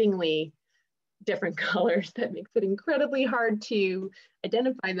 frustratingly different colors that makes it incredibly hard to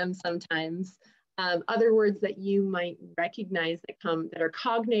identify them sometimes. Other words that you might recognize that are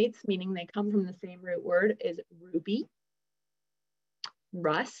cognates, meaning they come from the same root word, is ruby,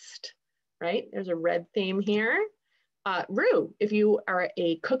 rust, right? There's a red theme here. Roux, if you are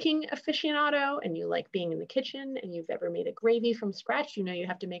a cooking aficionado and you like being in the kitchen and you've ever made a gravy from scratch, you know you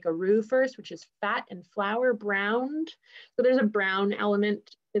have to make a roux first, which is fat and flour browned. So there's a brown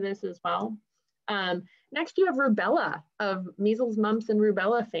element to this as well. Next, you have rubella, of measles, mumps, and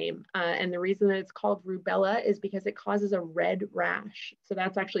rubella fame. And the reason that it's called rubella is because it causes a red rash. So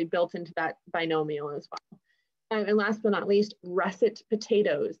that's actually built into that binomial as well. And last but not least, russet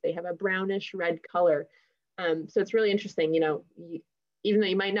potatoes. They have a brownish red color. So it's really interesting, you know, even though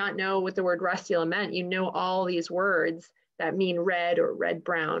you might not know what the word rustula meant, you know all these words that mean red or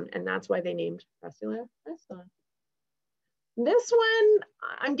red-brown, and that's why they named Rustula. This one,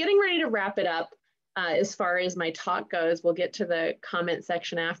 I'm getting ready to wrap it up as far as my talk goes. We'll get to the comment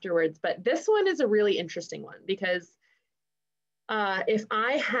section afterwards, but this one is a really interesting one because If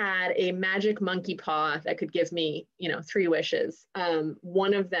I had a magic monkey paw that could give me, 3 wishes,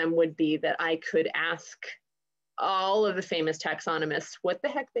 one of them would be that I could ask all of the famous taxonomists what the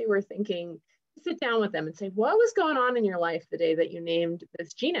heck they were thinking, sit down with them and say, what was going on in your life the day that you named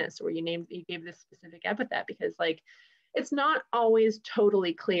this genus, or you gave this specific epithet? Because it's not always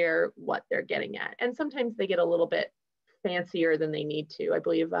totally clear what they're getting at. And sometimes they get a little bit fancier than they need to. I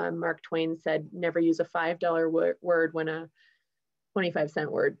believe Mark Twain said, never use a $5 word when a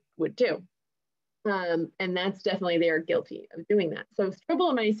 25-cent word would do. And that's definitely, they are guilty of doing that. So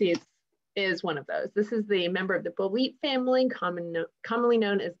Strobilomyces is one of those. This is the member of the bolete family, commonly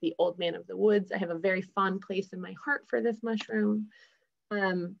known as the old man of the woods. I have a very fond place in my heart for this mushroom.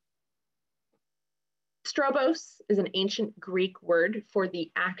 Strobos is an ancient Greek word for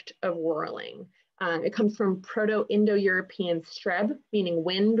the act of whirling. It comes from Proto-Indo-European streb, meaning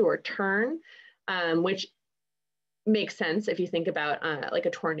wind or turn, which makes sense if you think about like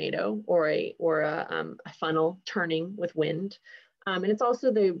a tornado or a funnel turning with wind. And it's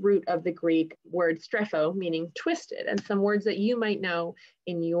also the root of the Greek word strepho, meaning twisted. And some words that you might know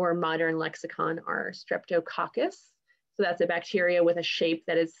in your modern lexicon are streptococcus. So that's a bacteria with a shape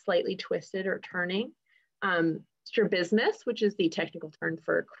that is slightly twisted or turning. Strabismus, which is the technical term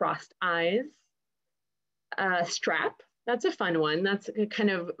for crossed eyes. Strap, that's a fun one. That's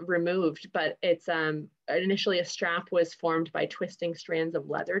kind of removed, but it's initially a strap was formed by twisting strands of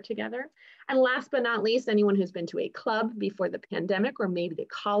leather together. And last but not least, anyone who's been to a club before the pandemic, or maybe to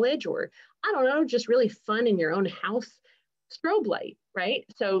college, or I don't know, just really fun in your own house, strobe light, right?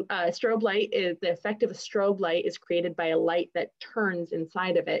 So strobe light is, the effect of a strobe light is created by a light that turns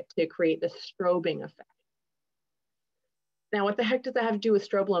inside of it to create the strobing effect. Now, what the heck does that have to do with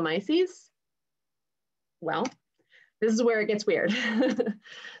Strobilomyces? Well, this is where it gets weird.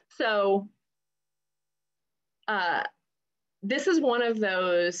 So this is one of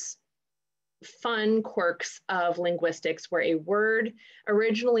those fun quirks of linguistics where a word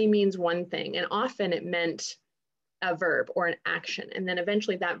originally means one thing, and often it meant a verb or an action. And then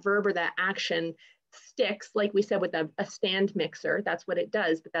eventually that verb or that action sticks, like we said with a stand mixer, that's what it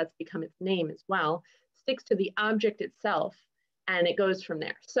does, but that's become its name as well, sticks to the object itself, and it goes from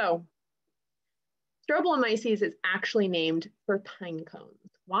there. So Strobilomyces is actually named for pine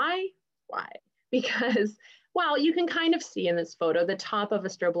cones. Why? Why? Because, well, you can kind of see in this photo, the top of a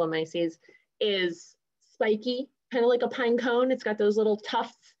Strobilomyces is spiky, kind of like a pine cone. It's got those little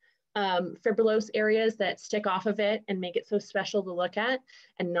tufts, fibrillose areas that stick off of it and make it so special to look at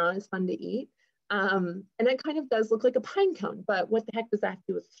and not as fun to eat. And it kind of does look like a pine cone, but what the heck does that have to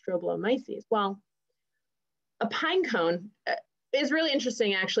do with Strobilomyces? Well, a pine cone is really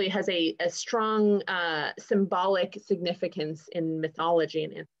interesting, actually. Has a strong symbolic significance in mythology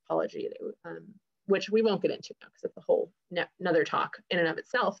and anthropology, which we won't get into now because it's a whole another talk in and of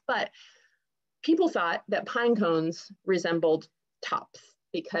itself. But people thought that pine cones resembled tops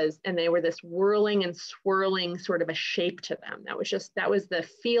and they were this whirling and swirling sort of a shape to them. That was the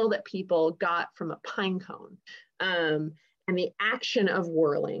feel that people got from a pine cone. And the action of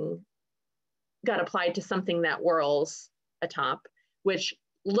whirling got applied to something that whirls atop, which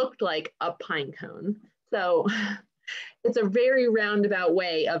looked like a pine cone. So it's a very roundabout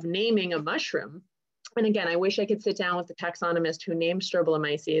way of naming a mushroom. And again, I wish I could sit down with the taxonomist who named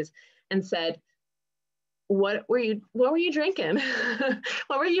Strobilomyces and said, what were you drinking?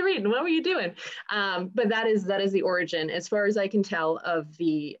 What were you reading? What were you doing? But that is the origin, as far as I can tell, of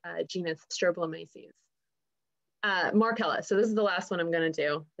the genus Strobilomyces. Markella. So this is the last one I'm going to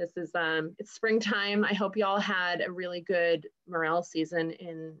do. This is, it's springtime. I hope y'all had a really good morel season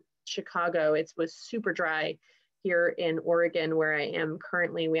in Chicago. It was super dry here in Oregon, where I am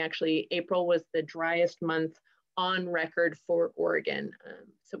currently. April was the driest month on record for Oregon.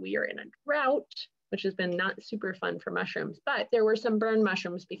 So we are in a drought, which has been not super fun for mushrooms, but there were some burn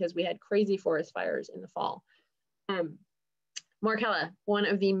mushrooms because we had crazy forest fires in the fall. Morchella, one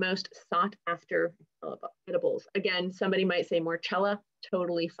of the most sought after edibles. Again, somebody might say Morchella,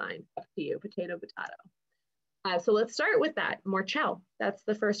 totally fine, up to you, potato, potato. So let's start with that, Morchel. That's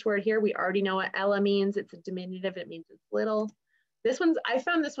the first word here. We already know what Ella means. It's a diminutive, it means it's little. I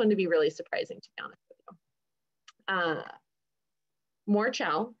found this one to be really surprising, to be honest with you.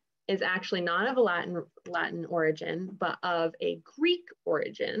 Morchel is actually not of a Latin origin, but of a Greek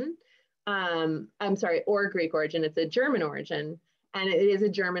origin. Or Greek origin. It's a German origin, and it is a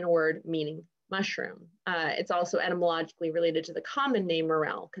German word meaning mushroom. It's also etymologically related to the common name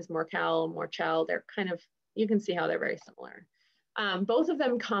morel, because morchel, they're kind of, you can see how they're very similar. Both of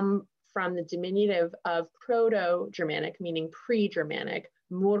them come from the diminutive of Proto-Germanic, meaning pre-Germanic,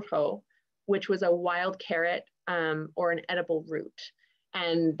 murho, which was a wild carrot or an edible root.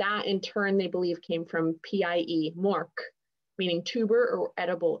 And that in turn, they believe came from PIE, mork, meaning tuber or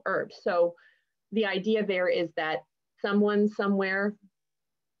edible herb. So the idea there is that someone somewhere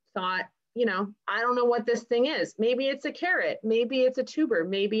thought, you know, I don't know what this thing is. Maybe it's a carrot, maybe it's a tuber,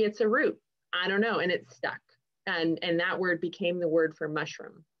 maybe it's a root. I don't know. And it stuck. And that word became the word for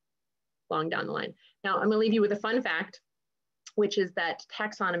mushroom long down the line. Now, I'm going to leave you with a fun fact, which is that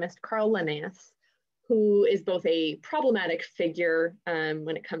taxonomist Carl Linnaeus, who is both a problematic figure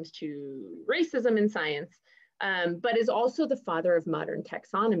when it comes to racism in science, but is also the father of modern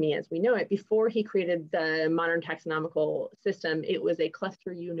taxonomy as we know it. Before he created the modern taxonomical system, it was a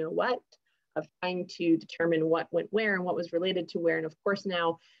cluster you-know-what of trying to determine what went where and what was related to where. And of course,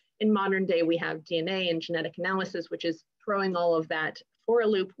 now in modern day, we have DNA and genetic analysis, which is throwing all of that for a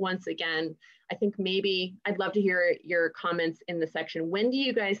loop once again. I think maybe I'd love to hear your comments in the section. When do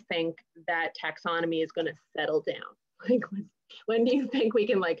you guys think that taxonomy is going to settle down? Like when do you think we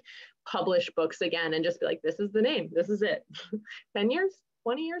can like publish books again and just be like, this is the name, this is it? 10 years,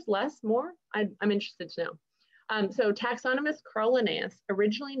 20 years, less, more? I'm interested to know. So taxonomist Carl Linnaeus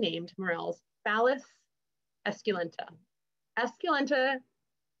originally named morels Phallus esculenta. Esculenta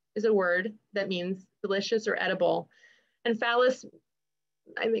is a word that means delicious or edible. And phallus,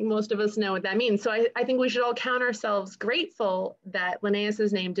 I think most of us know what that means. So I think we should all count ourselves grateful that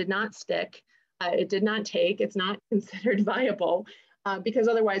Linnaeus's name did not stick. It did not take, it's not considered viable, because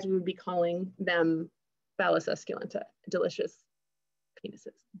otherwise we would be calling them Phallus esculenta, delicious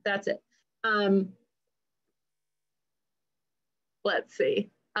penises. That's it. Let's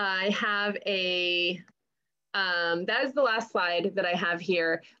see. I have that is the last slide that I have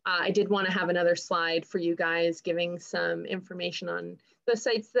here. I did want to have another slide for you guys giving some information on the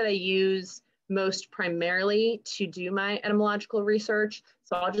sites that I use most primarily to do my etymological research.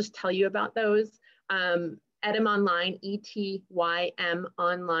 So I'll just tell you about those. Etym Online,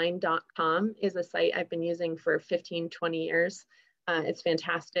 etymonline.com is a site I've been using for 15, 20 years. It's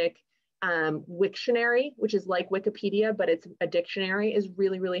fantastic. Wiktionary, which is like Wikipedia, but it's a dictionary, is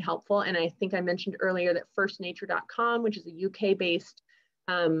really, really helpful. And I think I mentioned earlier that firstnature.com, which is a UK-based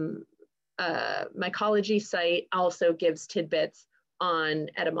mycology site, also gives tidbits on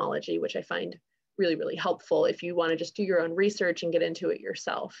etymology, which I find really, really helpful if you want to just do your own research and get into it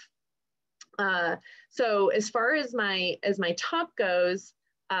yourself. So as far as my talk goes,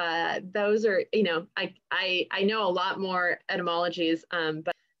 those are, you know, I know a lot more etymologies,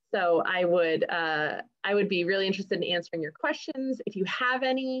 but so I would be really interested in answering your questions if you have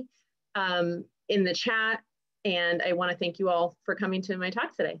any in the chat. And I want to thank you all for coming to my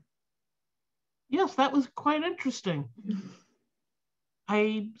talk today. Yes, that was quite interesting.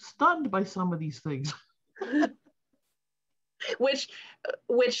 I'm stunned by some of these things. Which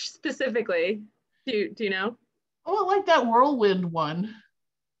specifically, do you know? Oh, I like that whirlwind one.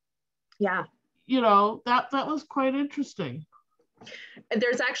 Yeah. You know, that was quite interesting.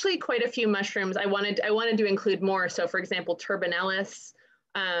 There's actually quite a few mushrooms. I wanted to include more. So for example, Trametes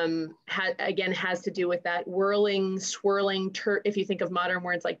has to do with that whirling, swirling, if you think of modern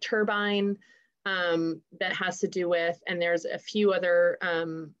words like turbine, that has to do with, and there's a few other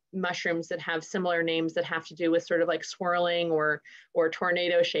mushrooms that have similar names that have to do with sort of like swirling or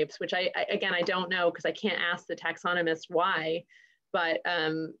tornado shapes, which I don't know because I can't ask the taxonomist why. But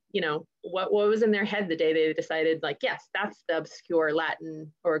you know, what was in their head the day they decided, like, yes, that's the obscure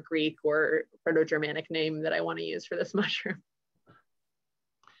Latin or Greek or Proto-Germanic name that I want to use for this mushroom.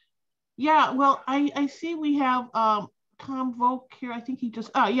 Yeah, well, I see we have Tom Volk here. I think he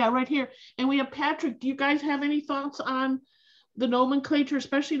just, yeah, right here. And we have Patrick. Do you guys have any thoughts on the nomenclature,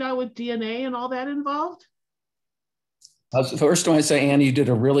 especially now with DNA and all that involved? First, I want to say, Annie, you did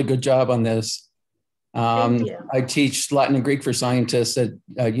a really good job on this. Thank you. I teach Latin and Greek for scientists at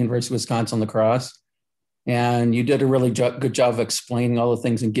University of Wisconsin La Crosse, and you did a really good job of explaining all the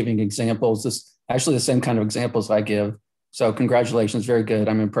things and giving examples. This actually the same kind of examples I give. So congratulations, very good.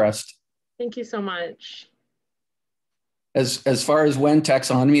 I'm impressed. Thank you so much. As far as when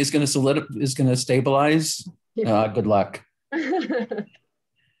taxonomy is going to stabilize, good luck.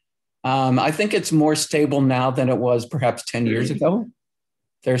 I think it's more stable now than it was perhaps 10 years ago.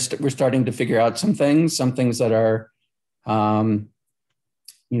 We're starting to figure out some things that are,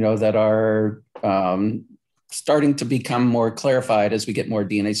 starting to become more clarified as we get more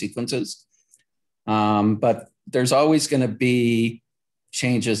DNA sequences. But there's always going to be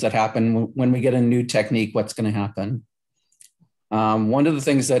changes that happen when we get a new technique. What's going to happen? One of the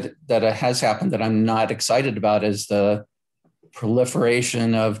things that has happened that I'm not excited about is the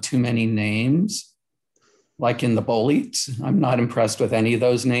proliferation of too many names. Like in the boletes, I'm not impressed with any of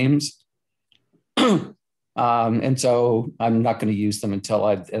those names. And so I'm not going to use them until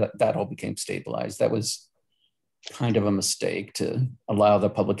that all became stabilized. That was kind of a mistake to allow the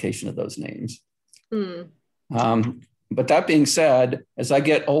publication of those names. But that being said, as I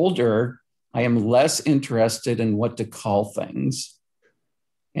get older, I am less interested in what to call things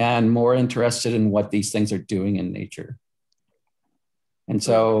and more interested in what these things are doing in nature. And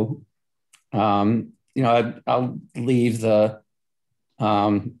so, I'll leave the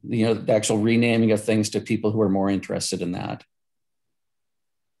actual renaming of things to people who are more interested in that.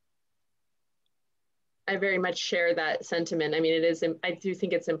 I very much share that sentiment. I mean, I do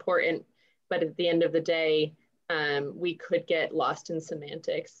think it's important, but at the end of the day, we could get lost in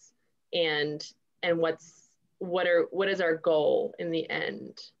semantics and what is our goal in the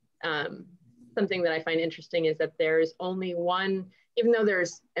end. Something that I find interesting is that there's only one, even though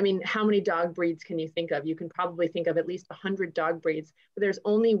how many dog breeds can you think of? You can probably think of at least 100 dog breeds, but there's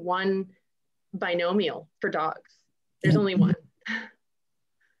only one binomial for dogs. There's only one.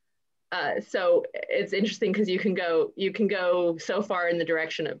 So it's interesting because you can go so far in the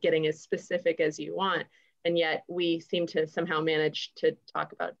direction of getting as specific as you want, and yet we seem to somehow manage to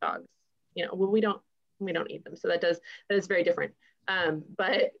talk about dogs. Well, we don't eat them, so that is very different.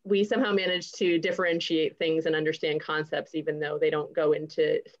 But we somehow manage to differentiate things and understand concepts, even though they don't go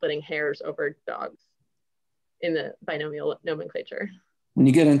into splitting hairs over dogs in the binomial nomenclature. When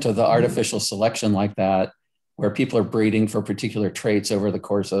you get into the artificial selection like that, where people are breeding for particular traits over the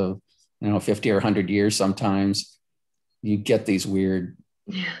course of 50 or 100 years, sometimes you get these weird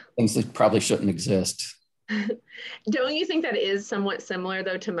things that probably shouldn't exist. Don't you think that is somewhat similar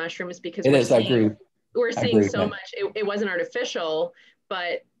though to mushrooms? Because I agree. We're seeing so much, it wasn't artificial,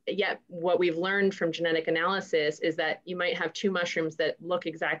 but yet what we've learned from genetic analysis is that you might have two mushrooms that look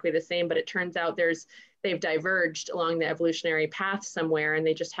exactly the same, but it turns out they've diverged along the evolutionary path somewhere and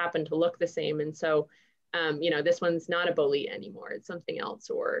they just happen to look the same. And so, this one's not a bolete anymore, it's something else,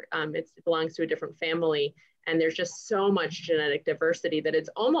 or it belongs to a different family. And there's just so much genetic diversity that it's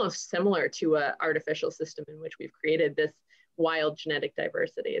almost similar to an artificial system in which we've created this wild genetic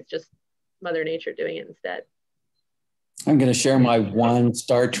diversity. It's just Mother Nature doing it instead. I'm going to share my one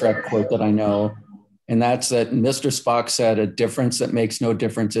Star Trek quote that I know, and that's that Mr. Spock said, "A difference that makes no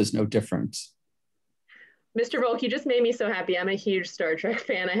difference is no difference." Mr. Volk, you just made me so happy. I'm a huge Star Trek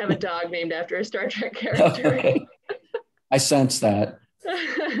fan. I have a dog named after a Star Trek character. I sense that.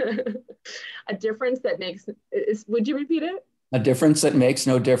 A difference that makes, would you repeat it? A difference that makes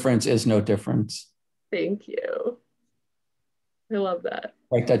no difference is no difference. Thank you. I love that.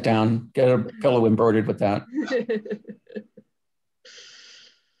 Write that down. Get a pillow embroidered with that.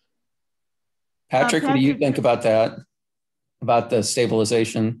 Patrick, what do you think about that? About the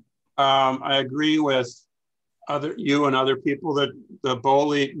stabilization? I agree with you and other people that the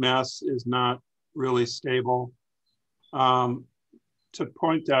bolete mess is not really stable. To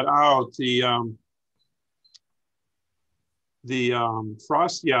point that out, the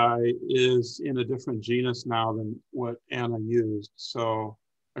frostii is in a different genus now than what Anna used. So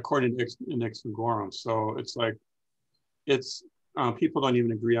according to Index Fingorum. So it's like, people don't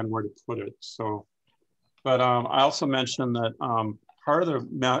even agree on where to put it. So, but I also mentioned that part of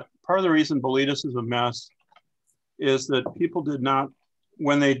the reason Boletus is a mess is that people did not,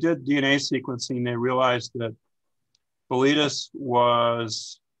 when they did DNA sequencing, they realized that Boletus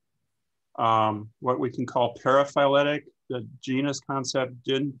was what we can call paraphyletic. The genus concept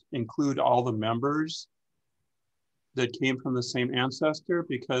didn't include all the members that came from the same ancestor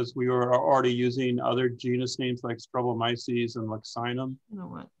because we were already using other genus names like Strobomyces and Lexinum. You know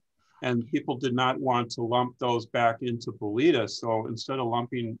what? And people did not want to lump those back into Boletus. So instead of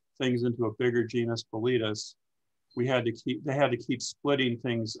lumping things into a bigger genus Boletus, they had to keep splitting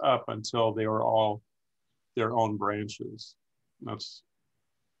things up until they were all their own branches. That's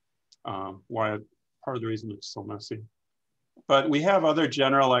why part of the reason it's so messy. But we have other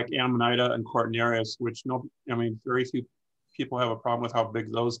genera like Amanita and Quaternarius, which very few people have a problem with how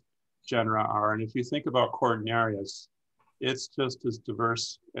big those genera are. And if you think about Quaternarius, it's just as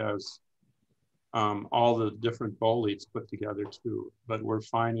diverse as all the different boletes put together too. But we're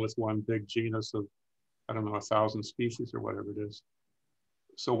fine with one big genus of, 1,000 species or whatever it is.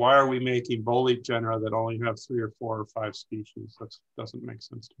 So why are we making bolete genera that only have 3 or 4 or 5 species? That doesn't make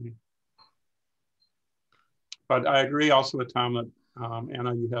sense to me. But I agree also with Tom that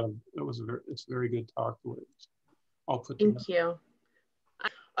Anna, it's a very good talk. I'll put together. Thank you.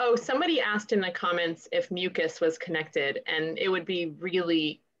 Oh, somebody asked in the comments if mucus was connected, and it would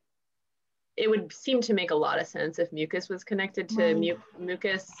seem to make a lot of sense if mucus was connected to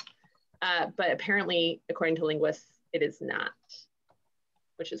mucus, but apparently, according to linguists, it is not,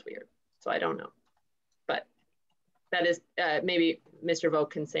 which is weird. So I don't know, but that is, maybe Mr.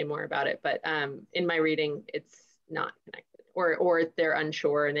 Vogt can say more about it, but in my reading, it's not connected, or they're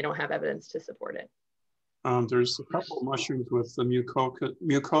unsure and they don't have evidence to support it. There's a couple of mushrooms with the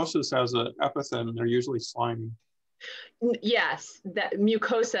mucosis as an epithet, and they're usually slimy. Yes, that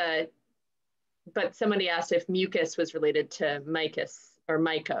mucosa, but somebody asked if mucus was related to mycus or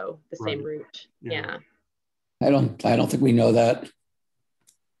myco, the same root. Yeah. I don't think we know that.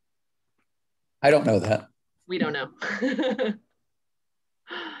 I don't know that. We don't know.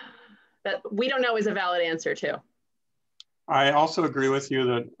 That we don't know is a valid answer too. I also agree with you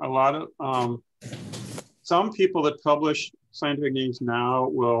that a lot of some people that publish scientific names now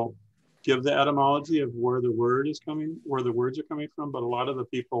will give the etymology of where the word is coming, where the words are coming from, but a lot of the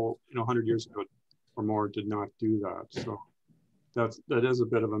people, 100 years ago or more did not do that. So that is a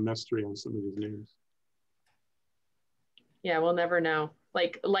bit of a mystery on some of these names. Yeah, we'll never know.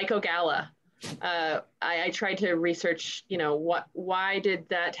 Like Lycogala. I tried to research, why did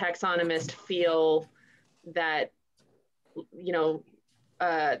that taxonomist feel that,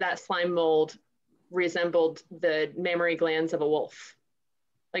 that slime mold resembled the mammary glands of a wolf?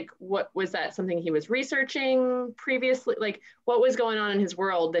 Like, what was that, something he was researching previously? Like, what was going on in his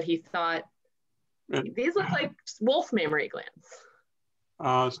world that he thought, these look like wolf mammary glands?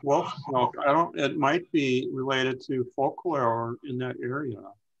 Wolf smoke, it might be related to folklore in that area.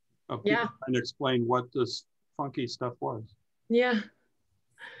 People trying to explain what this funky stuff was. Yeah.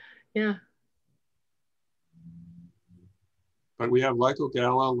 But we have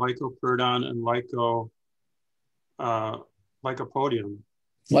Lycogala, Lycoperdon, and Lycopodium.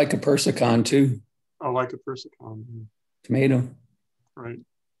 Lycopersicon too. Oh, Lycopersicon. Tomato. Right.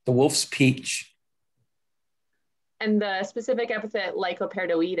 The wolf's peach. And the specific epithet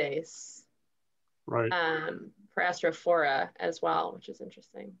Lycoperdoides. Right. For Astrophora as well, which is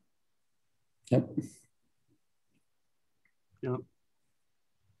interesting. Yep.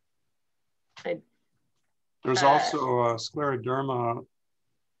 There's also Scleroderma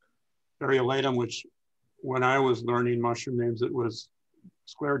areolatum, which when I was learning mushroom names, it was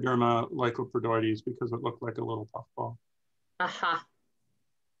Scleroderma lycoperdoides because it looked like a little puffball. Aha.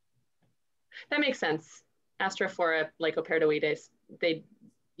 That makes sense. Astrophora lycoperdoides,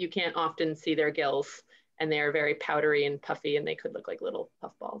 you can't often see their gills, and they are very powdery and puffy, and they could look like little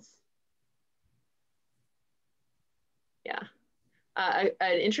puffballs. Yeah.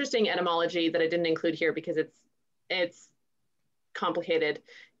 An interesting etymology that I didn't include here because it's complicated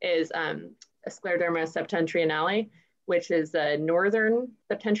is Scleroderma septentrionale, which is a northern,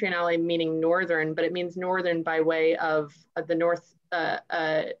 septentrionale meaning northern, but it means northern by way of the north,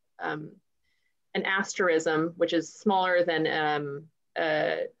 an asterism, which is smaller than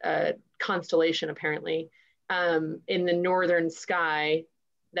a constellation apparently, in the northern sky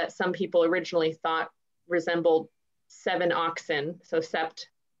that some people originally thought resembled 7 oxen, so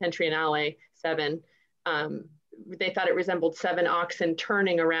septentrionale, 7. They thought it resembled 7 oxen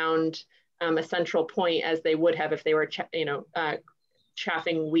turning around a central point as they would have if they were,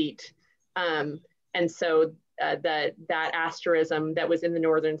 chaffing wheat. And so that asterism that was in the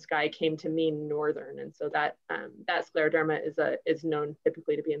northern sky came to mean northern, and so that Scleroderma is known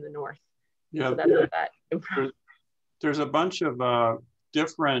typically to be in the north. Yeah, so that's what that. There's a bunch of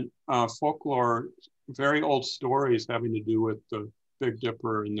different folklore, very old stories having to do with the Big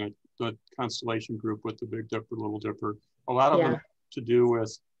Dipper and the constellation group with the Big Dipper, Little Dipper. A lot of them to do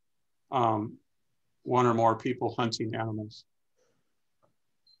with one or more people hunting animals.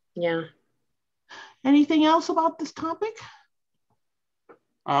 Yeah. Anything else about this topic?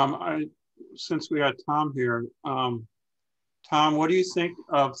 Since we got Tom here, Tom, what do you think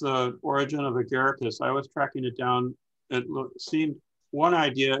of the origin of agaricus? I was tracking it down. It seemed, one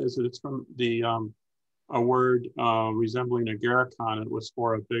idea is that it's from a word resembling agaricon. It was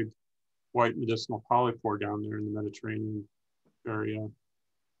for a big white medicinal polypore down there in the Mediterranean area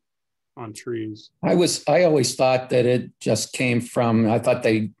on trees. I always thought that it just came from, I thought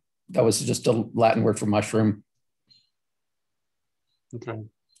that was just a Latin word for mushroom. Okay.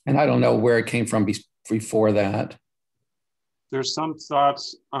 And I don't know where it came from before that. There's some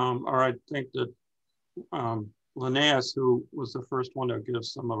thoughts, or I think that Linnaeus, who was the first one to give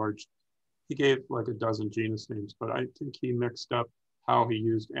some of our, he gave like a dozen genus names, but I think he mixed up how he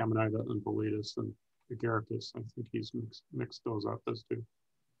used Amanita and Boletus and agaricus. I think he's mixed those up as to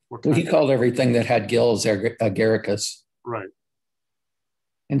what Well, he called everything that had gills agaricus. Right.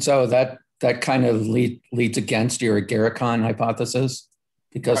 And so that kind of leads against your agaricon hypothesis,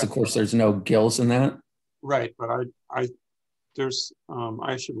 because right. Of course there's no gills in that. Right, but there's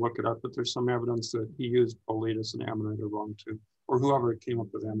I should look it up, but there's some evidence that he used Boletus and Amanita wrong too, or whoever came up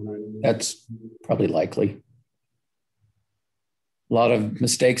with Amanita. That's probably likely. a lot of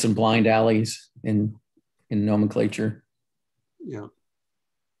mistakes and blind alleys in nomenclature. Yeah.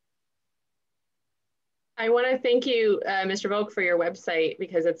 I want to thank you, Mr. Volk, for your website,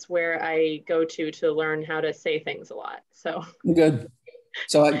 because it's where I go to learn how to say things a lot. So good.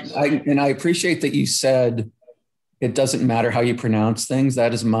 So I appreciate that you said it doesn't matter how you pronounce things.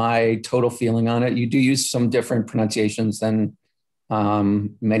 That is my total feeling on it. You do use some different pronunciations than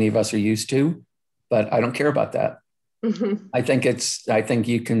many of us are used to, but I don't care about that. I think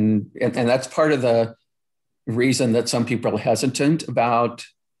you can, and that's part of the reason that some people are hesitant about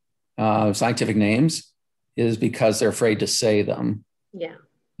scientific names, is because they're afraid to say them. Yeah.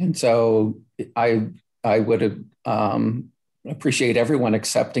 And so I would appreciate everyone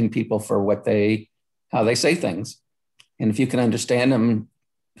accepting people for how they say things. And if you can understand them,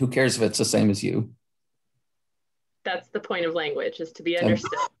 who cares if it's the same as you? That's the point of language, is to be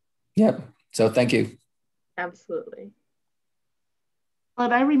understood. Yep. So thank you. Absolutely.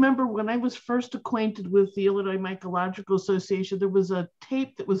 But I remember when I was first acquainted with the Illinois Mycological Association, there was a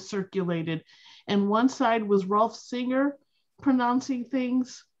tape that was circulated, and one side was Rolf Singer pronouncing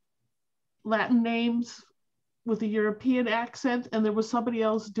things, Latin names with a European accent, and there was somebody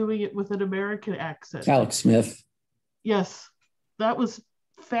else doing it with an American accent. Alex Smith. Yes, that was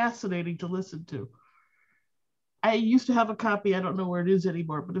fascinating to listen to. I used to have a copy. I don't know where it is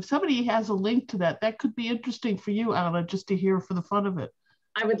anymore, but if somebody has a link to that, that could be interesting for you, Anna, just to hear for the fun of it.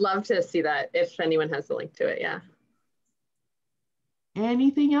 I would love to see that if anyone has the link to it. Yeah.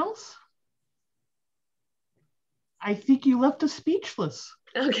 Anything else? I think you left us speechless.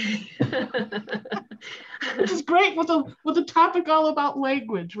 Okay. Which is great with a topic all about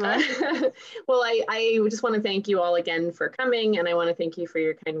language, right? Well, I just want to thank you all again for coming, and I want to thank you for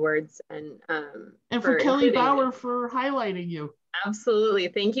your kind words, and for Kelly Bauer for highlighting you. Absolutely.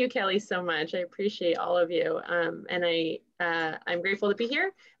 Thank you, Kelly, so much. I appreciate all of you. And I'm grateful to be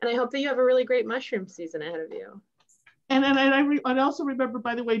here, and I hope that you have a really great mushroom season ahead of you. And I also remember,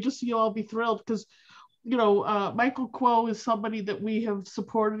 by the way, just so you'll all be thrilled, because Michael Kuo is somebody that we have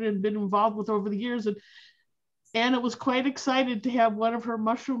supported and been involved with over the years, and Anna was quite excited to have one of her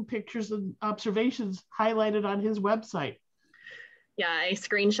mushroom pictures and observations highlighted on his website. Yeah, I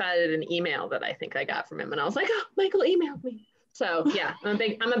screenshotted an email that I think I got from him, and I was like, oh, Michael emailed me. So yeah, I'm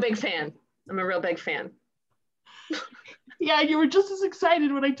a big fan. I'm a real big fan. Yeah, you were just as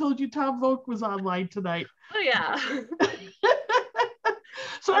excited when I told you Tom Volk was online tonight. Oh yeah.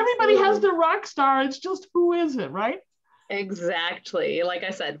 So everybody has their rock star. It's just, who is it, right? Exactly. Like I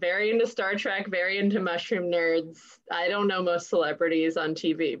said, very into Star Trek, very into mushroom nerds. I don't know most celebrities on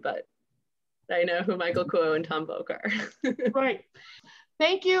TV, but I know who Michael Kuo and Tom Volk are. Right.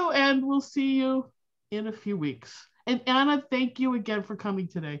 Thank you, and we'll see you in a few weeks. And Anna, thank you again for coming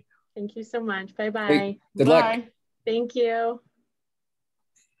today. Thank you so much. Bye-bye. Hey, good luck. Bye. Thank you.